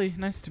is Haley.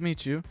 Nice to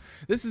meet you.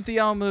 This is the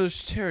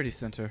Almouge Charity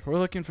Center. We're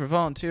looking for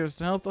volunteers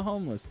to help the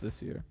homeless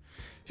this year.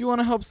 If you want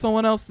to help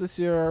someone else this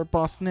year, our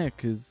boss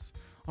Nick is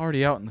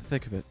already out in the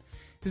thick of it.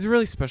 He's a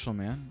really special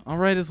man. I'll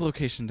write his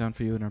location down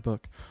for you in our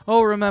book.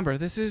 Oh, remember,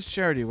 this is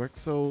charity work,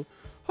 so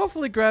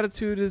hopefully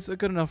gratitude is a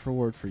good enough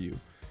reward for you.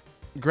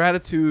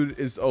 Gratitude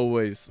is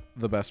always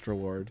the best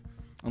reward.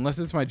 Unless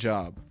it's my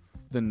job,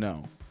 then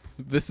no.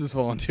 This is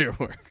volunteer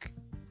work.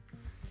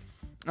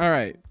 All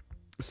right.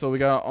 So we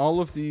got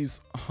all of these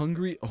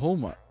hungry...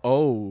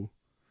 Oh,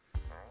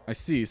 I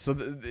see. So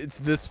it's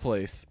this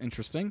place.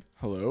 Interesting.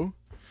 Hello.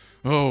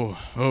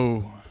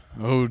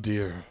 Oh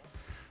dear.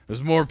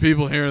 There's more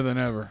people here than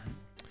ever.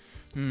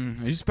 Are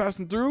you just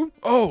passing through?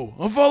 Oh,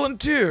 a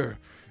volunteer.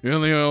 You're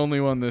the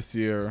only one this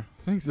year.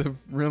 Things have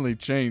really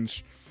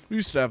changed. We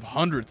used to have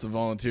hundreds of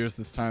volunteers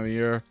this time of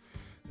year.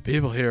 The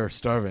people here are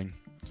starving.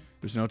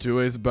 There's no two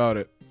ways about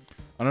it.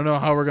 I don't know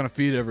how we're going to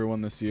feed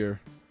everyone this year.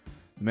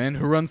 The man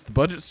who runs the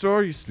budget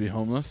store used to be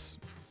homeless.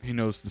 He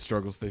knows the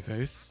struggles they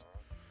face.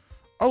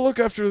 I'll look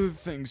after the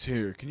things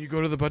here. Can you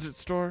go to the budget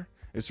store?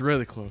 It's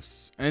really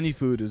close. Any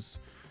food is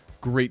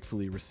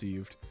gratefully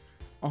received.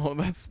 Oh,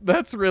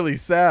 that's really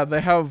sad.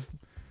 They have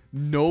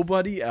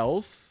nobody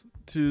else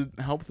to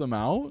help them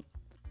out?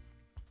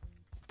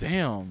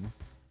 Damn.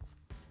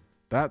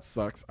 That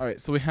sucks. All right,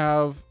 so we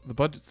have the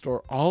budget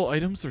store. All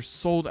items are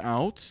sold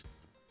out?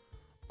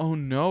 Oh,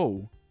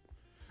 no.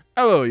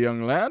 Hello,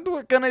 young lad.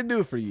 What can I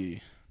do for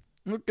ye?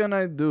 What can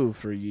I do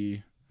for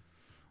ye?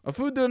 A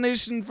food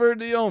donation for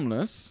the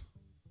homeless?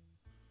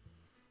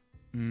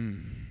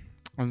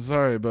 I'm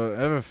sorry, but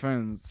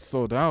everything's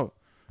sold out.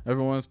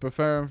 Everyone's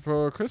preparing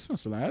for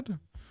Christmas, lad.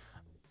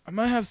 I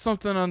might have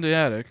something on the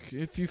attic.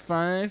 If you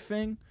find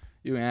anything,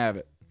 you can have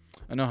it.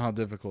 I know how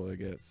difficult it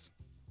gets.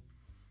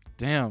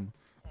 Damn.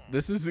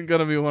 This isn't going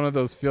to be one of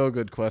those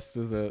feel-good quests,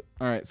 is it?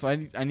 Alright, so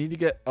I need to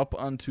get up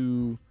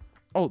onto...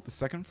 Oh, the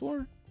second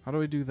floor? How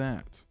do I do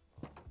that?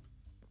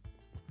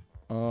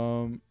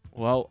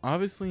 Well,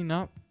 obviously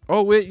not...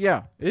 Oh, wait,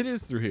 yeah. It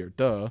is through here.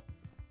 Duh.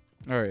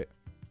 Alright.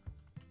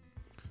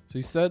 So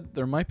you said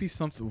there might be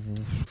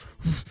something...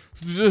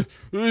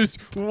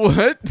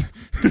 What?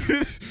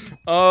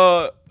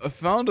 I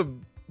found a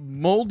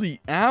moldy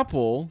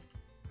apple.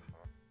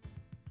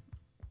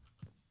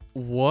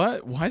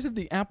 What? Why did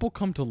the apple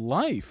come to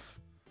life?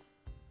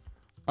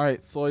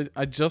 Alright, so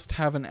I just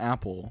have an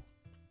apple.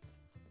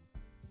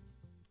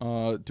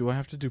 Do I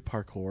have to do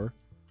parkour?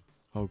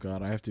 Oh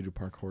god, I have to do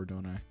parkour,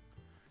 don't I?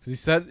 Because he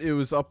said it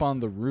was up on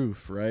the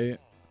roof, right?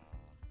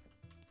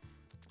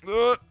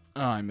 Oh,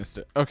 I missed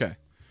it. Okay.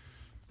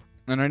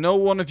 And I know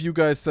one of you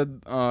guys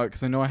said,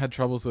 because I know I had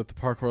troubles with the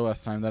parkour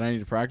last time, that I need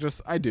to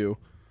practice. I do.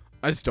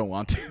 I just don't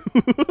want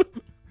to.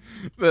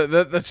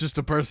 That's just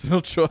a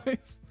personal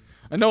choice.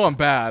 I know I'm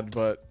bad,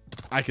 but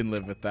I can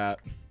live with that.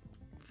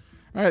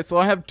 Alright, so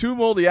I have 2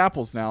 moldy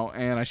apples now,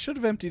 and I should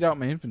have emptied out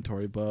my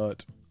inventory,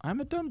 but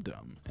I'm a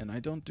dum-dum, and I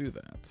don't do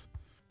that.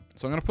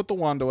 So I'm going to put the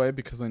wand away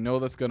because I know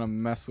that's going to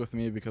mess with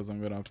me because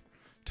I'm going to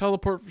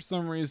teleport for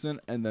some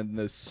reason, and then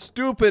this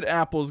stupid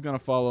apple is going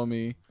to follow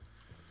me.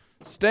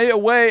 Stay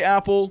away,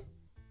 apple!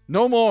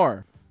 No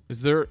more!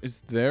 Is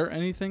there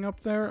anything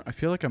up there? I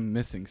feel like I'm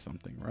missing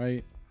something,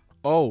 right?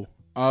 Oh,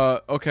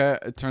 okay,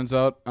 it turns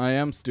out I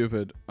am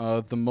stupid.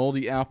 The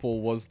moldy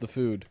apple was the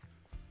food.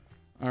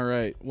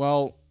 Alright,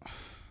 well,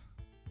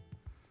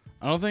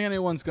 I don't think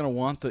anyone's gonna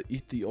want to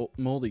eat the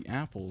moldy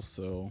apples,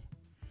 so...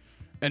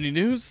 Any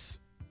news?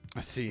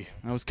 I see.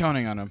 I was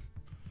counting on him.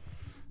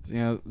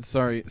 Yeah,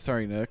 sorry,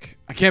 Nick.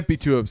 I can't be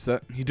too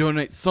upset. He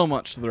donates so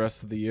much the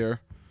rest of the year.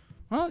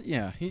 Well,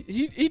 yeah,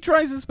 he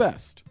tries his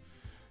best.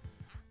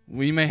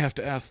 We may have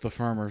to ask the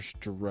farmers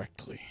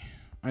directly.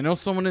 I know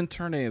someone in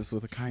Turnaves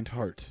with a kind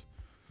heart.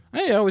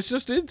 Hey, I was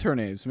just in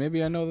Turnaves.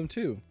 Maybe I know them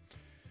too.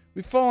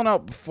 We've fallen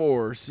out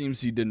before.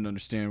 Seems he didn't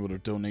understand what a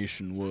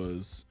donation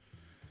was.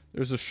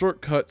 There's a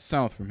shortcut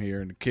south from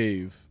here in a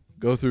cave.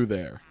 Go through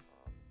there.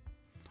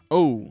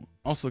 Oh,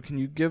 also, can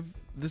you give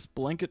this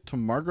blanket to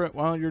Margaret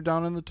while you're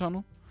down in the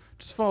tunnel?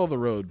 Just follow the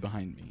road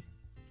behind me.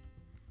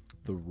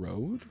 The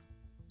road?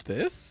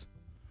 This?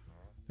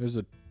 There's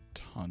a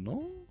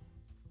tunnel?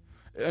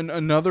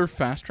 Another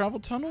fast travel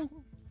tunnel?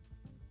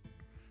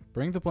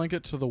 Bring the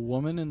blanket to the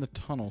woman in the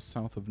tunnel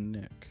south of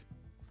Nick.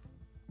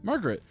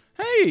 Margaret!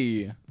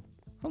 Hey!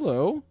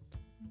 Hello.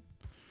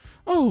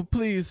 Oh,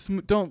 please,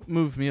 don't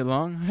move me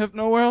along. I have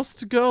nowhere else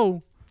to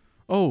go.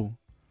 Oh,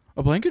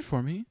 a blanket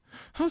for me?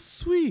 How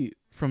sweet.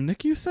 From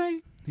Nick, you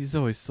say? He's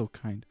always so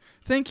kind.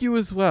 Thank you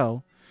as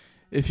well.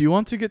 If you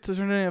want to get to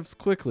Turnavs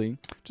quickly,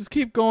 just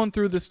keep going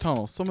through this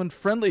tunnel. Someone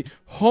friendly,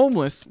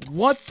 homeless.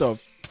 What the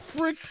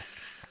frick?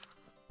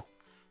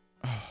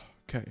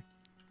 Okay.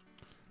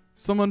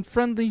 Someone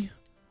friendly,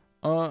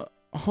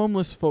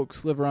 homeless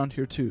folks live around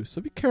here too.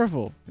 So be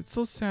careful. It's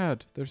so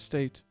sad, their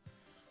state.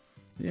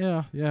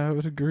 Yeah, I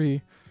would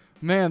agree.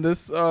 Man,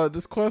 this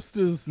quest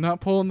is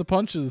not pulling the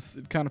punches.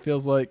 It kind of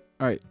feels like.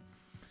 All right,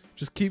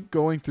 just keep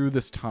going through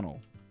this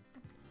tunnel.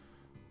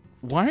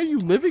 Why are you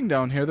living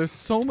down here? There's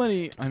so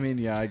many. I mean,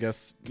 yeah, I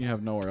guess you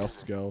have nowhere else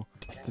to go.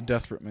 It's a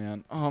desperate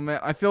man. Oh man,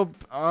 I feel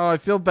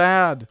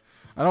bad.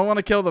 I don't want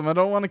to kill them. I'm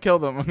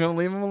gonna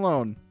leave them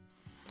alone.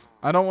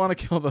 I don't want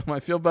to kill them. I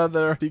feel bad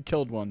that I already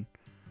killed one.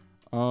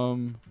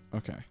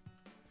 Okay.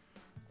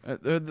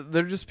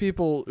 They're just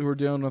people who are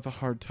dealing with a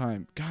hard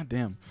time. God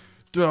damn.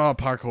 Duh,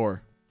 parkour.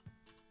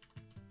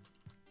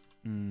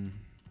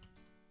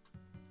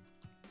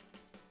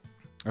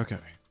 Okay.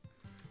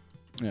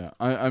 Yeah,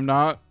 I'm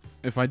not...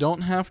 If I don't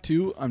have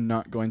to, I'm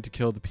not going to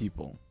kill the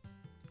people.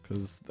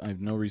 Because I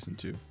have no reason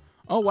to.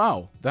 Oh,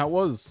 wow. That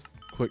was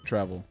quick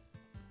travel.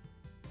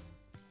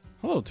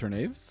 Hello,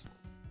 Turnaves.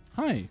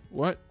 Hi.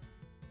 What?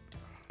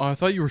 Oh, I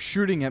thought you were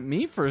shooting at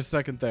me for a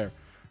second there.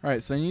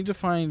 Alright, so I need to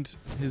find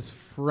his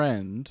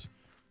friend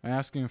by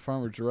asking a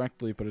farmer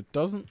directly, but it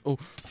doesn't... Oh,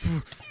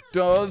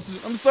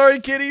 I'm sorry,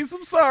 kitties.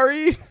 I'm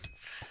sorry.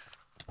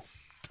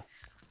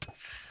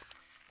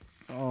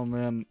 Oh,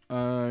 man.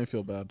 I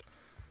feel bad.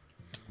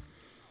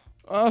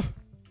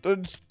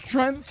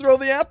 Trying to throw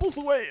the apples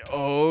away.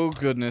 Oh,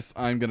 goodness.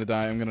 I'm gonna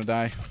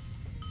die.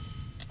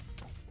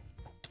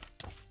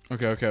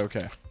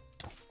 Okay.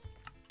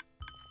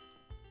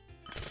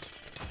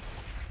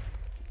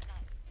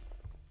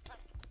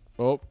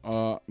 Oh,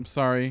 I'm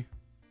sorry.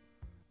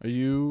 Are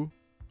you...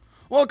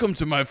 Welcome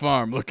to my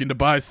farm. Looking to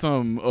buy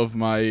some of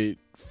my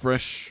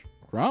fresh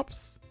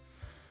crops?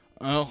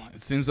 Well,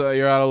 it seems that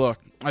you're out of luck.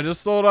 I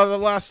just sold out the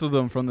last of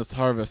them from this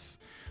harvest.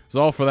 It's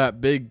all for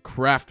that big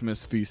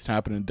Craftmas feast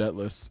happening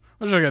Deathless.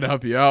 Wish I could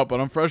help you out,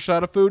 but I'm fresh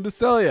out of food to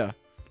sell ya.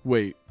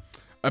 Wait,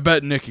 I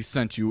bet Nicky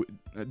sent you,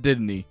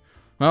 didn't he?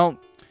 Well,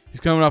 he's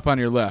coming up on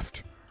your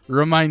left.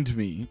 Remind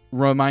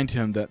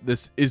him that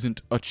this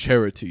isn't a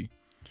charity.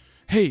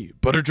 Hey,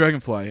 Butter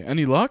Dragonfly,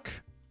 any luck?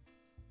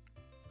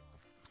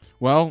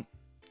 Well,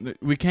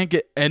 we can't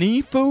get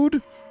any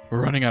food?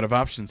 We're running out of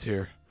options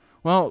here.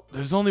 Well,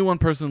 there's only one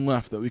person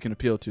left that we can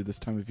appeal to this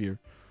time of year.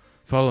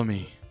 Follow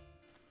me.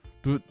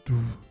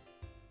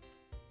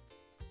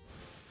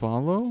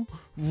 Follow?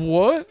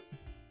 What?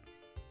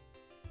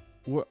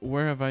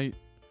 Where have I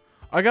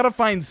gotta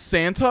find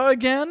Santa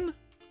again?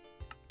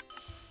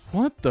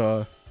 What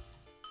the?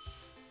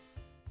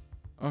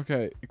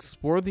 Okay,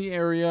 explore the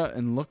area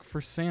and look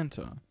for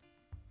Santa.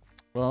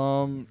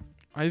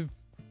 I've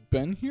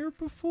been here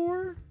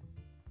before.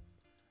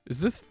 Is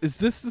this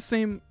the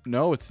same?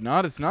 No, it's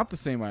not. It's not the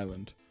same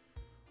island.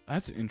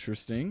 That's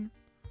interesting.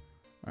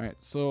 All right,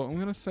 so I'm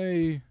gonna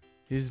say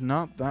he's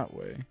not that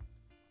way.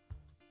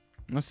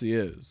 Unless he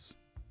is.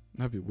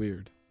 That'd be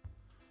weird.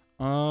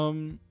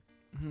 So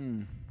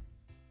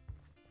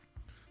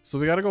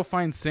we gotta go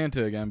find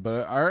Santa again,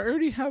 but I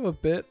already have a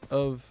bit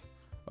of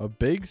a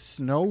big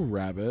snow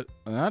rabbit,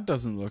 and that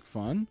doesn't look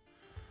fun.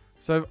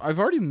 So I've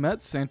already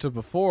met Santa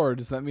before.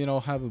 Does that mean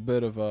I'll have a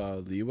bit of a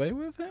leeway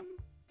with him?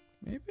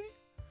 Maybe?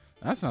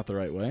 That's not the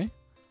right way.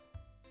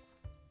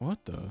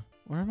 What the?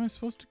 Where am I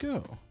supposed to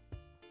go?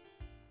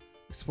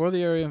 Explore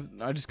the area.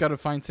 I just gotta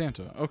find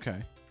Santa.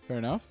 Okay, fair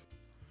enough.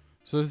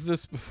 So is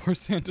this before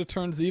Santa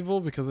turns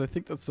evil? Because I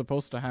think that's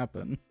supposed to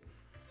happen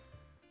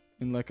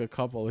in like a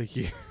couple of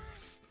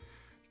years.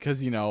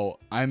 Because, you know,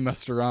 I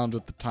messed around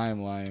with the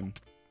timeline.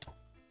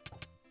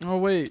 Oh,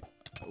 wait.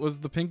 Was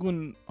the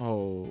penguin...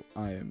 Oh,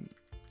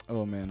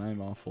 oh, man, I'm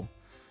awful.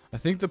 I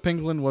think the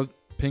penguin was...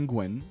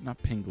 Penguin,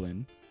 not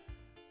penguin.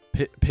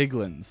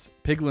 Piglins.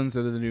 Piglins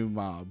are the new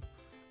mob.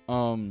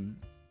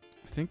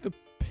 I think the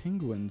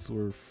penguins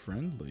were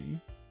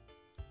friendly.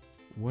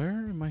 Where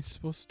am I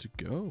supposed to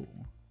go?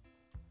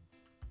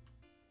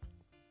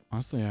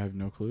 Honestly, I have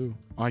no clue.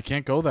 Oh, I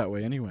can't go that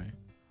way anyway.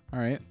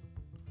 Alright.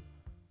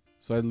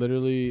 So I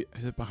literally...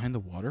 Is it behind the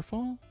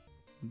waterfall?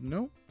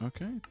 Nope.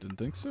 Okay. Didn't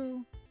think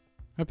so.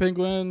 Hi,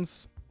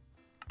 penguins.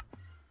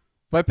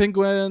 Bye,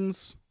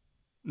 penguins.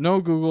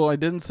 No, Google. I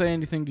didn't say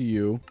anything to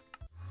you.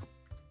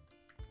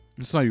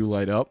 I saw you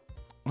light up.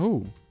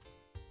 Oh.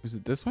 Is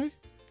it this way?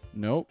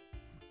 Nope.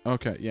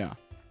 Okay, yeah.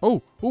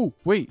 Oh,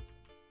 wait.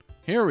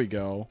 Here we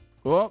go.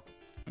 Oh,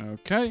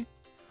 okay.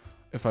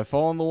 If I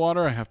fall in the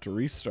water, I have to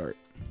restart.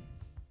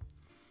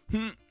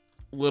 A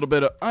little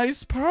bit of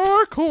ice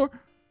parkour.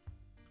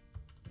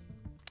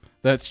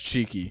 That's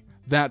cheeky.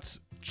 That's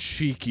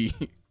cheeky.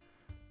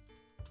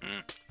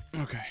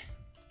 Okay.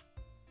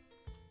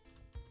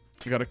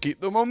 I gotta keep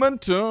the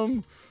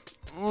momentum.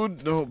 Oh,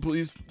 no,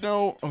 please.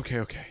 No.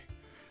 Okay.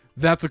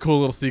 That's a cool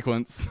little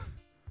sequence.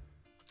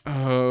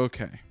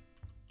 Okay.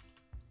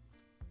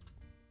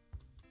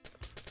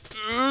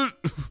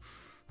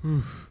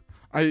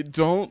 I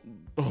don't...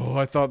 Oh,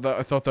 I thought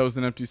that was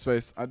an empty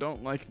space. I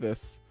don't like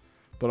this.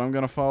 But I'm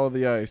gonna follow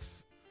the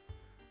ice.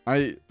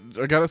 I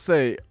gotta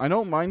say, I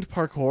don't mind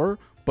parkour,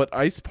 but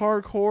ice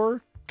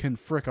parkour can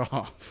frick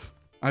off.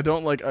 I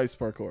don't like ice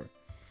parkour.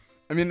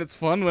 I mean, it's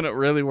fun when it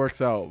really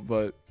works out,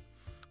 but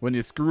when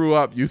you screw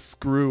up, you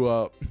screw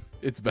up.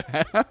 It's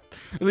bad.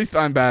 At least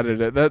I'm bad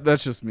at it.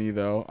 That's just me,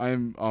 though.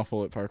 I'm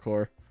awful at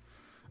parkour.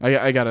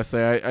 I gotta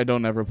say, I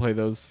don't ever play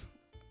those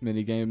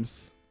mini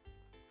games.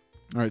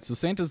 All right, so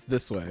Santa's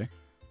this way.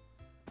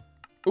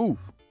 Ooh,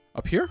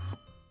 up here?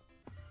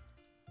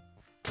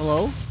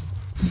 Hello?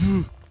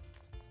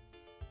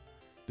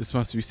 This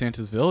must be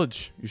Santa's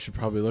village. You should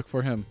probably look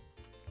for him.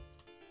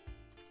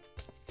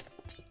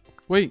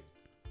 Wait.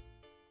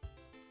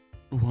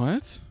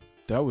 What?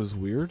 That was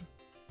weird.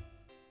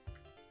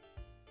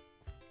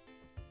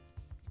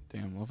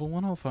 Damn, level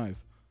 105.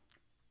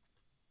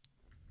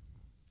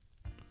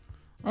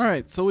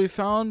 Alright, so we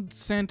found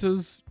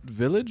Santa's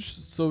village,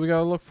 so we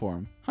gotta look for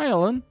him. Hi,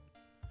 Ellen.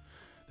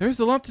 There's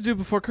a lot to do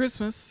before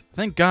Christmas.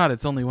 Thank God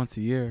it's only once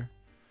a year.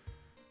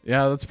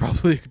 Yeah, that's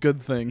probably a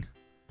good thing.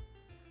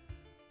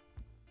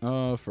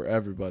 For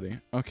everybody.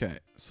 Okay,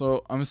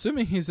 so I'm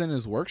assuming he's in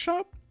his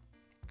workshop?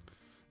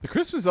 The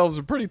Christmas elves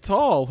are pretty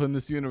tall in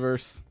this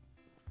universe.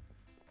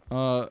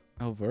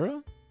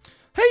 Elvira?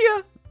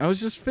 Hey-ya! I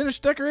was just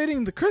finished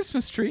decorating the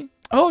Christmas tree.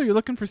 Oh, you're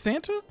looking for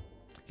Santa?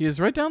 He is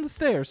right down the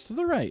stairs to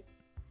the right.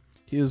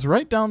 He is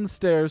right down the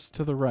stairs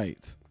to the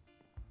right.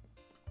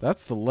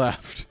 That's the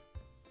left.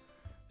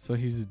 So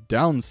he's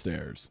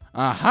downstairs.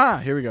 Aha!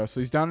 Here we go.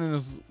 So he's down in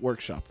his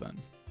workshop then.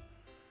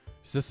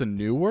 Is this a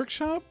new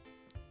workshop?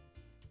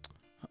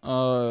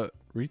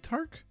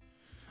 Retark?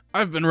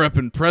 I've been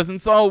repping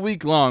presents all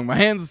week long. My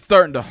hands are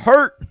starting to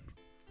hurt.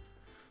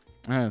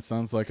 Ah, it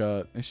sounds like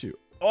a issue.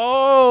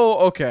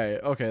 Oh, okay.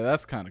 Okay,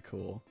 that's kind of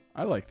cool.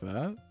 I like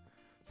that.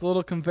 It's a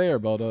little conveyor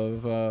belt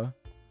of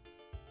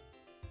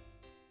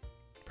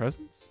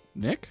presents.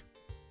 Nick?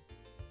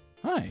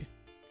 Hi.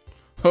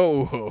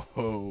 Ho, ho,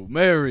 ho.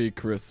 Merry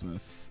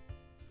Christmas.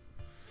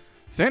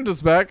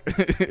 Santa's back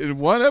in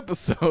one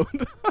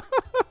episode.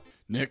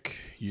 Nick,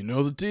 you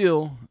know the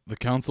deal. The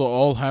council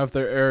all have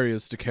their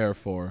areas to care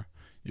for.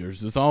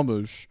 Yours is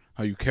Almush.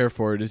 How you care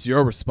for it is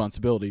your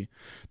responsibility.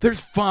 There's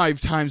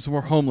 5 times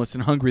more homeless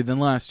and hungry than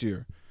last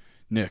year.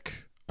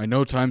 Nick, I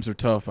know times are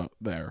tough out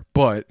there,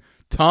 but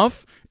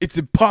tough? It's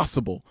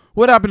impossible.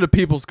 What happened to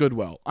people's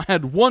goodwill? I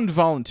had 1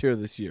 volunteer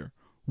this year.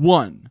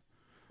 1.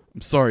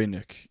 I'm sorry,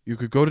 Nick. You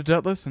could go to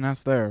Deathless and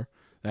ask there.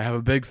 They have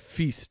a big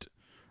feast.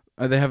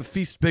 They have a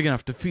feast big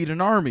enough to feed an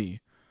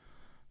army.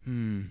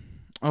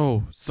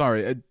 Oh,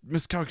 sorry. I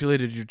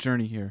miscalculated your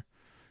journey here.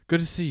 Good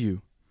to see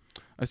you.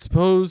 I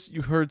suppose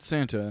you heard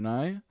Santa and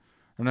I.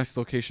 Our next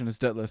location is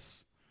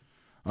Deathless.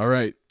 All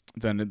right.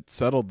 Then it's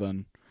settled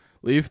then.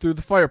 Leave through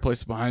the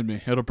fireplace behind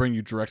me. It'll bring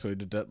you directly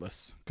to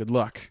Deathless. Good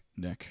luck,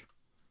 Nick.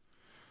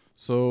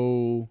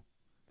 So,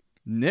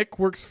 Nick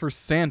works for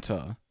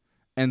Santa,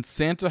 and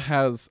Santa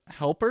has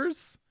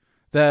helpers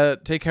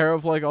that take care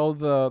of like all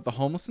the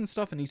homeless and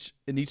stuff in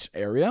each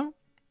area.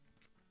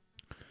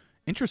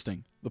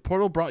 Interesting. The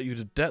portal brought you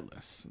to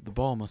Deathless. The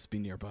ball must be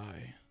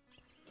nearby.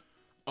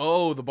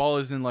 Oh, the ball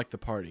is in like the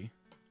party.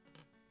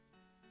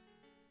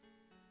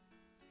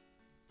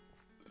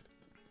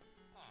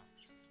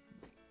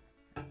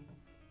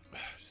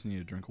 Just need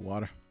a drink of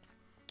water.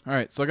 All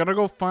right, so I gotta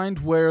go find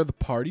where the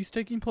party's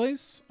taking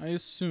place, I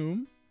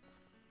assume.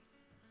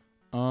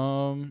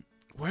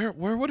 Where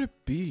would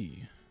it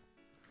be?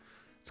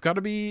 It's got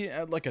to be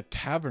at like a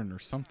tavern or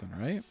something,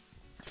 right?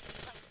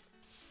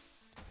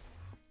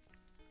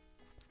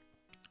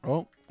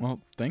 Oh, well,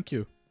 thank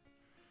you.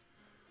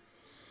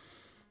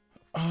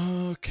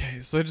 Okay,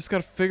 so I just got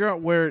to figure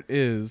out where it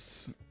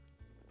is.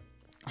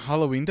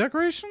 Halloween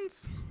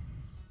decorations?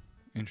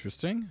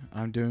 Interesting.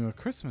 I'm doing a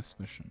Christmas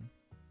mission.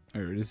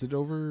 Or is it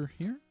over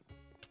here?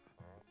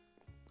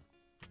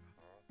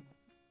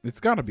 It's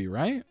got to be,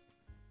 right?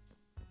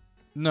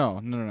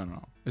 No.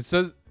 It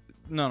says...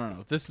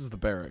 No. This is the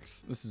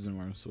barracks. This isn't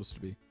where I'm supposed to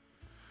be.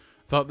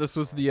 I thought this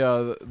was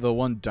the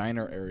one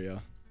diner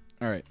area.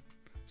 All right.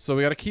 So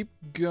we got to keep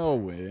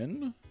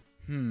going.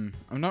 I'm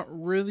not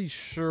really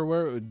sure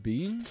where it would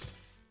be.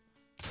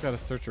 Just got to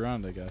search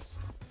around, I guess.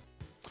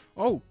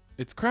 Oh,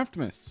 it's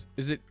Craftmas.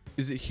 Is it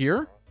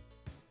here?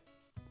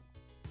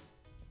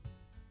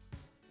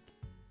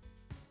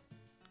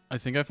 I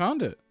think I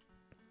found it.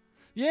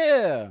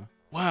 Yeah.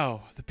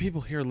 Wow, the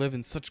people here live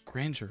in such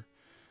grandeur.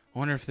 I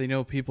wonder if they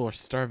know people are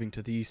starving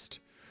to the east.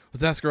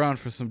 Let's ask around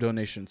for some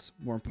donations.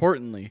 More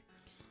importantly,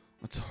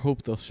 let's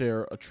hope they'll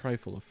share a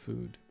trifle of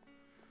food.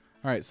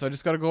 Alright, so I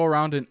just gotta go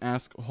around and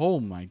ask. Oh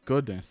my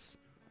goodness.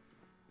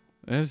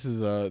 This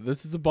is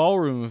a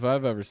ballroom if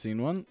I've ever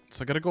seen one.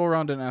 So I gotta go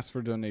around and ask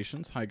for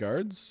donations. Hi,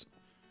 guards.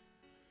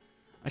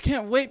 I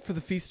can't wait for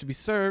the feast to be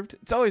served.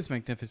 It's always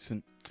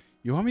magnificent.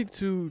 You want me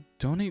to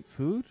donate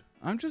food?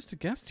 I'm just a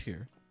guest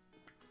here.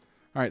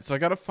 Alright, so I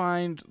gotta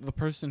find the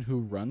person who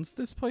runs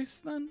this place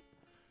then.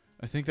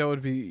 I think that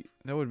would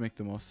make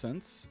the most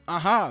sense.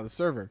 Aha, the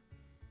server.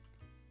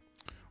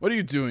 What are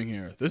you doing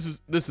here?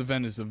 This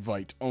event is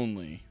invite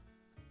only.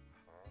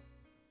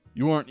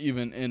 You aren't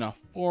even in a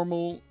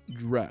formal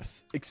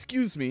dress.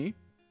 Excuse me.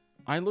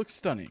 I look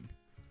stunning.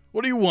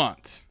 What do you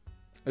want?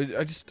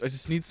 I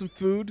just need some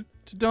food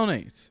to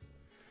donate.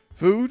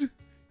 Food?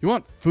 You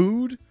want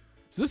food?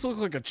 Does this look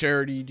like a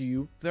charity to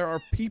you? There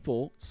are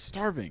people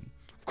starving.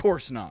 Of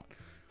course not.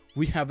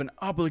 We have an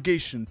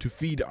obligation to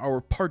feed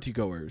our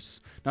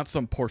partygoers, not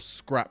some poor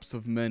scraps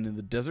of men in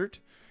the desert.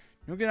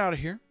 Now get out of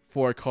here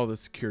before I call the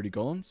security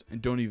golems,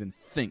 and don't even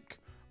think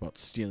about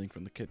stealing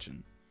from the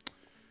kitchen.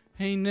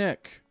 Hey,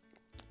 Nick.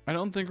 I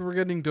don't think we're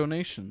getting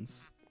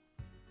donations,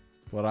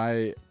 but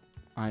I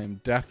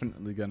am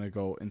definitely gonna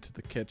go into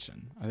the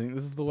kitchen. I think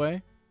this is the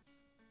way.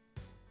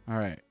 All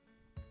right.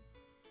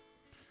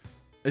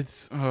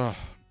 It's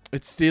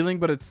stealing,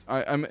 but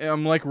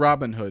I'm like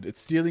Robin Hood. It's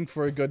stealing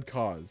for a good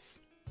cause,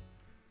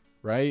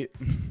 right?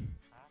 I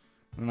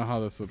don't know how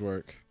this would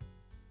work.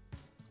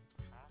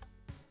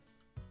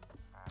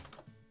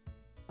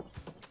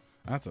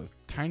 That's a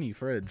tiny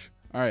fridge.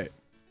 All right.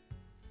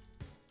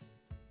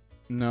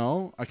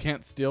 No, I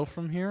can't steal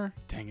from here.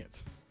 Dang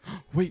it.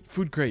 Wait,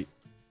 food crate.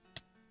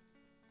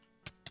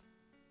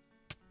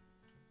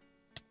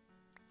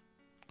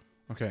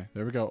 Okay,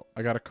 there we go.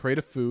 I got a crate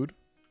of food.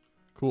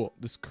 Cool.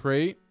 This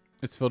crate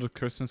is filled with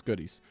Christmas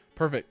goodies.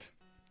 Perfect.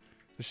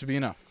 This should be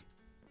enough.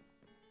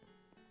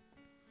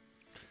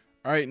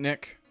 All right,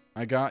 Nick.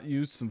 I got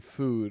you some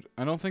food.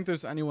 I don't think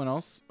there's anyone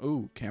else.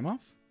 Ooh,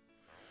 Kamoth?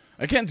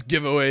 I can't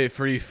give away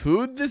free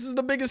food. This is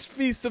the biggest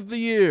feast of the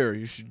year.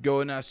 You should go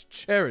and ask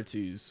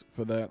charities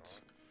for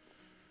that.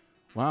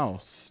 Wow,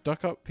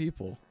 stuck up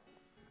people.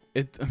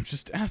 I'm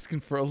just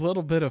asking for a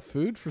little bit of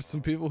food for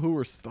some people who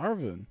were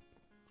starving.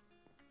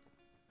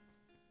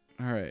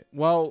 All right.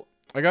 Well,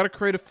 I got a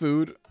crate of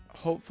food.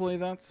 Hopefully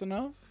that's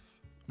enough.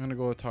 I'm going to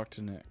go talk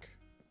to Nick.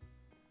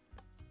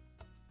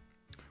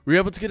 Were you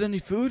able to get any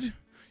food?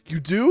 You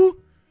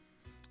do?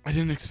 I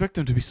didn't expect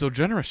them to be so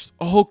generous.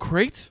 A whole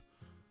crate?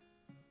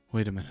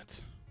 Wait a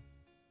minute.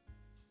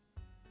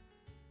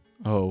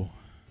 Oh.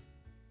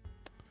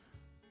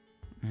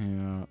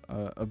 Yeah,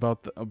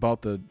 about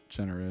the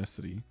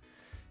generosity.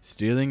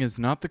 Stealing is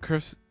not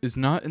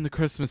in the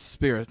Christmas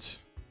spirit,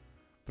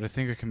 but I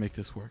think I can make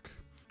this work.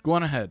 Go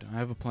on ahead. I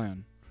have a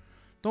plan.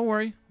 Don't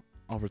worry.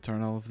 I'll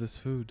return all of this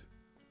food.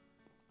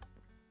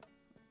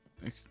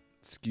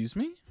 Excuse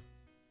me?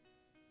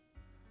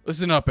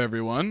 Listen up,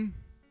 everyone.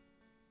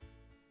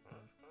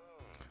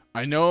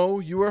 I know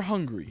you are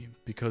hungry,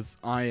 because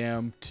I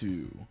am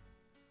too.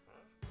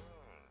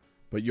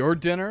 But your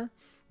dinner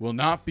will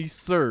not be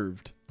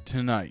served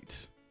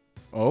tonight.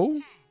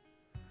 Oh?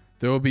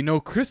 There will be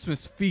no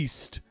Christmas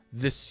feast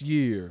this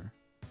year.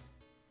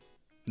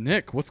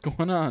 Nick, what's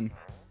going on?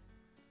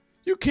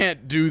 You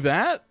can't do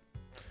that.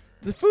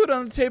 The food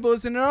on the table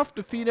isn't enough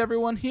to feed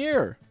everyone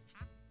here.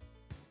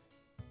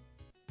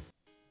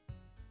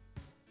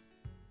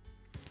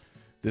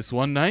 This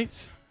one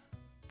night,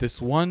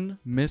 this one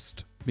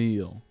missed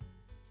meal.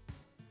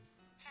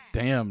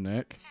 Damn,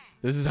 Nick.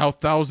 This is how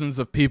thousands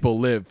of people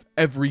live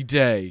every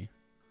day.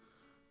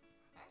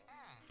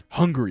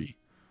 Hungry,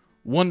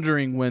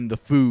 wondering when the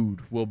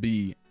food will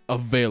be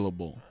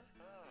available.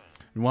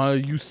 And while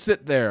you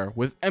sit there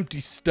with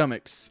empty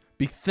stomachs,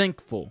 be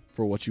thankful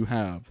for what you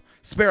have.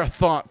 Spare a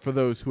thought for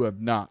those who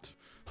have not.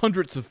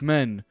 Hundreds of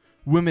men,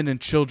 women, and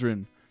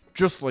children,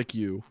 just like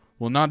you,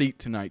 will not eat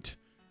tonight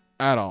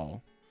at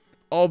all.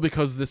 All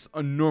because this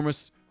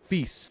enormous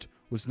feast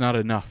was not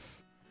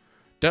enough.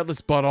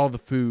 Daedalus bought all the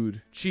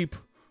food, cheap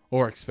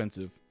or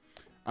expensive.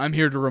 I'm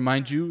here to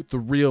remind you the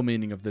real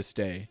meaning of this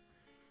day.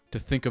 To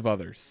think of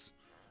others.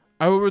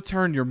 I will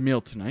return your meal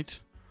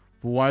tonight,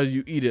 but while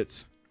you eat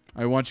it,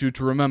 I want you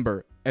to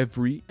remember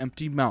every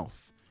empty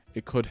mouth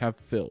it could have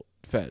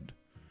fed.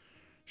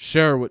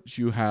 Share what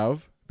you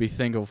have. Be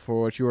thankful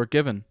for what you are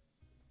given.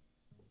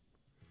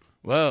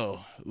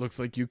 Well, it looks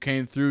like you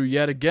came through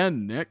yet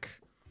again, Nick.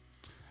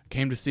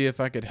 Came to see if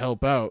I could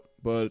help out,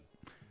 but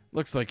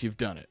looks like you've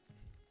done it.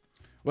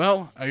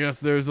 Well, I guess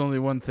there's only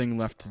one thing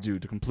left to do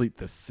to complete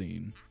this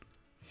scene.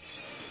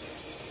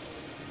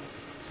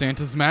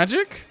 Santa's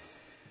magic?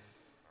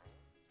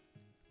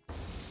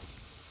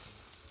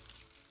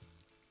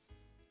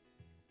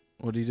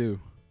 What'd he do?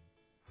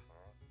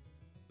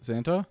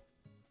 Santa?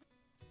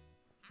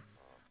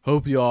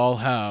 Hope you all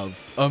have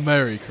a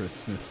Merry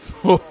Christmas.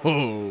 Ho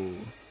ho!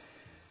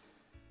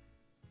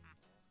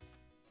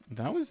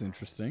 That was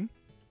interesting.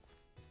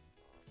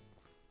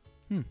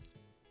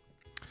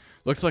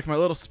 Looks like my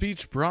little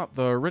speech brought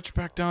the rich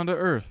back down to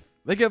earth.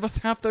 They gave us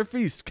half their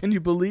feast. Can you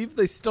believe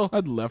they still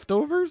had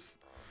leftovers?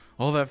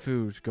 All that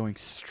food going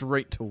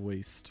straight to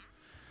waste.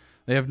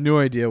 They have no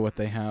idea what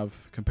they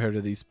have compared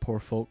to these poor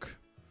folk.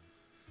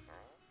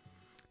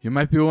 You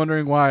might be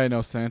wondering why I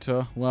know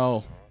Santa.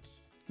 Well,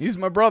 he's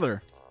my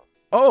brother.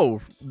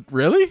 Oh,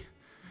 really?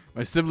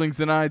 My siblings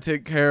and I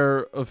take care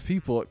of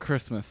people at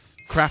Christmas.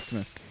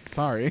 Craftmas.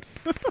 Sorry.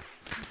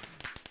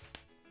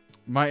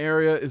 My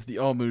area is the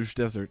Almouge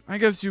Desert. I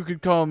guess you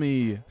could call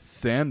me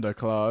Santa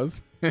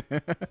Claus.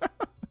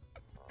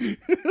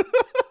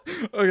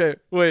 Okay,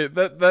 wait,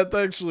 that's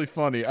actually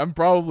funny. I'm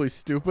probably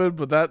stupid,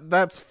 but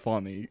that's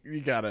funny. You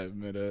gotta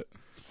admit it.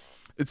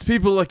 It's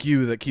people like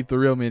you that keep the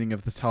real meaning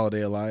of this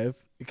holiday alive.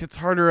 It gets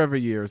harder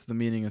every year as the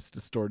meaning is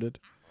distorted.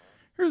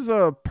 Here's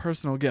a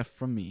personal gift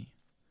from me.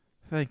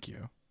 Thank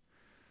you.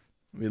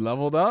 We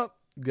leveled up,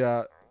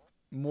 got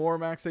more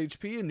max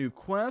HP, a new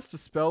quest, a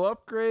spell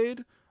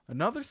upgrade,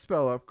 another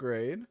spell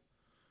upgrade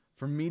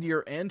for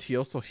Meteor and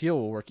Heal, so Heal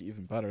will work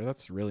even better.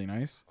 That's really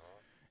nice.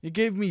 It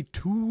gave me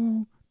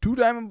two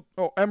diamond,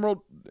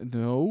 emerald,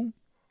 no,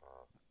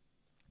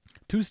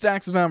 2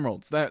 stacks of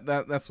emeralds.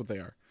 That's what they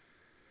are.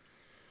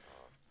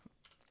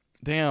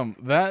 Damn,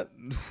 that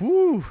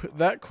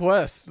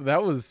quest,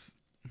 that was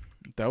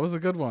a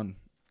good one.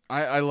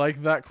 I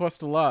like that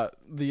quest a lot.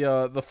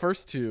 The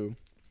first two,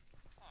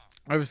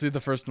 obviously the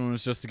first one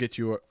was just to get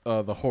you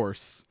the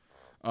horse.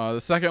 The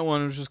second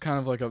one was just kind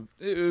of like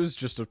it was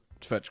just a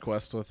fetch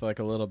quest with like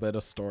a little bit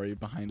of story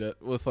behind it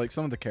with like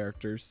some of the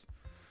characters.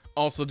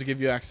 Also to give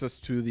you access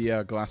to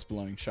the glass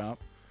blowing shop.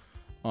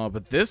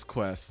 But this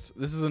quest,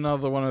 this is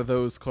another one of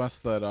those quests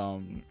that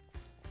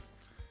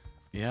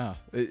yeah,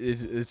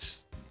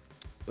 it's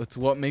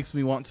what makes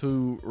me want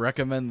to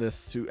recommend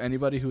this to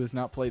anybody who has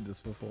not played this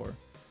before,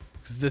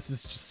 because this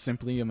is just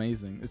simply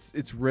amazing.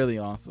 It's really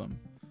awesome.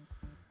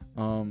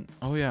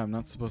 Oh yeah, I'm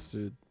not supposed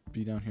to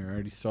be down here. I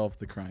already solved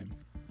the crime.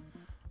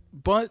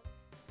 But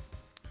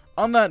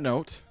on that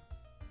note,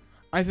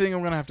 I think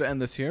I'm gonna have to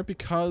end this here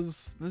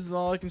because this is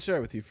all I can share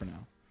with you for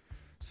now.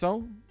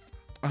 So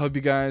I hope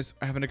you guys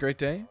are having a great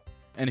day,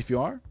 and if you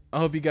are, I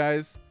hope you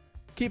guys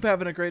keep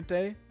having a great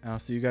day, and I'll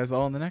see you guys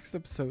all in the next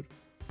episode.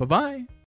 Bye bye.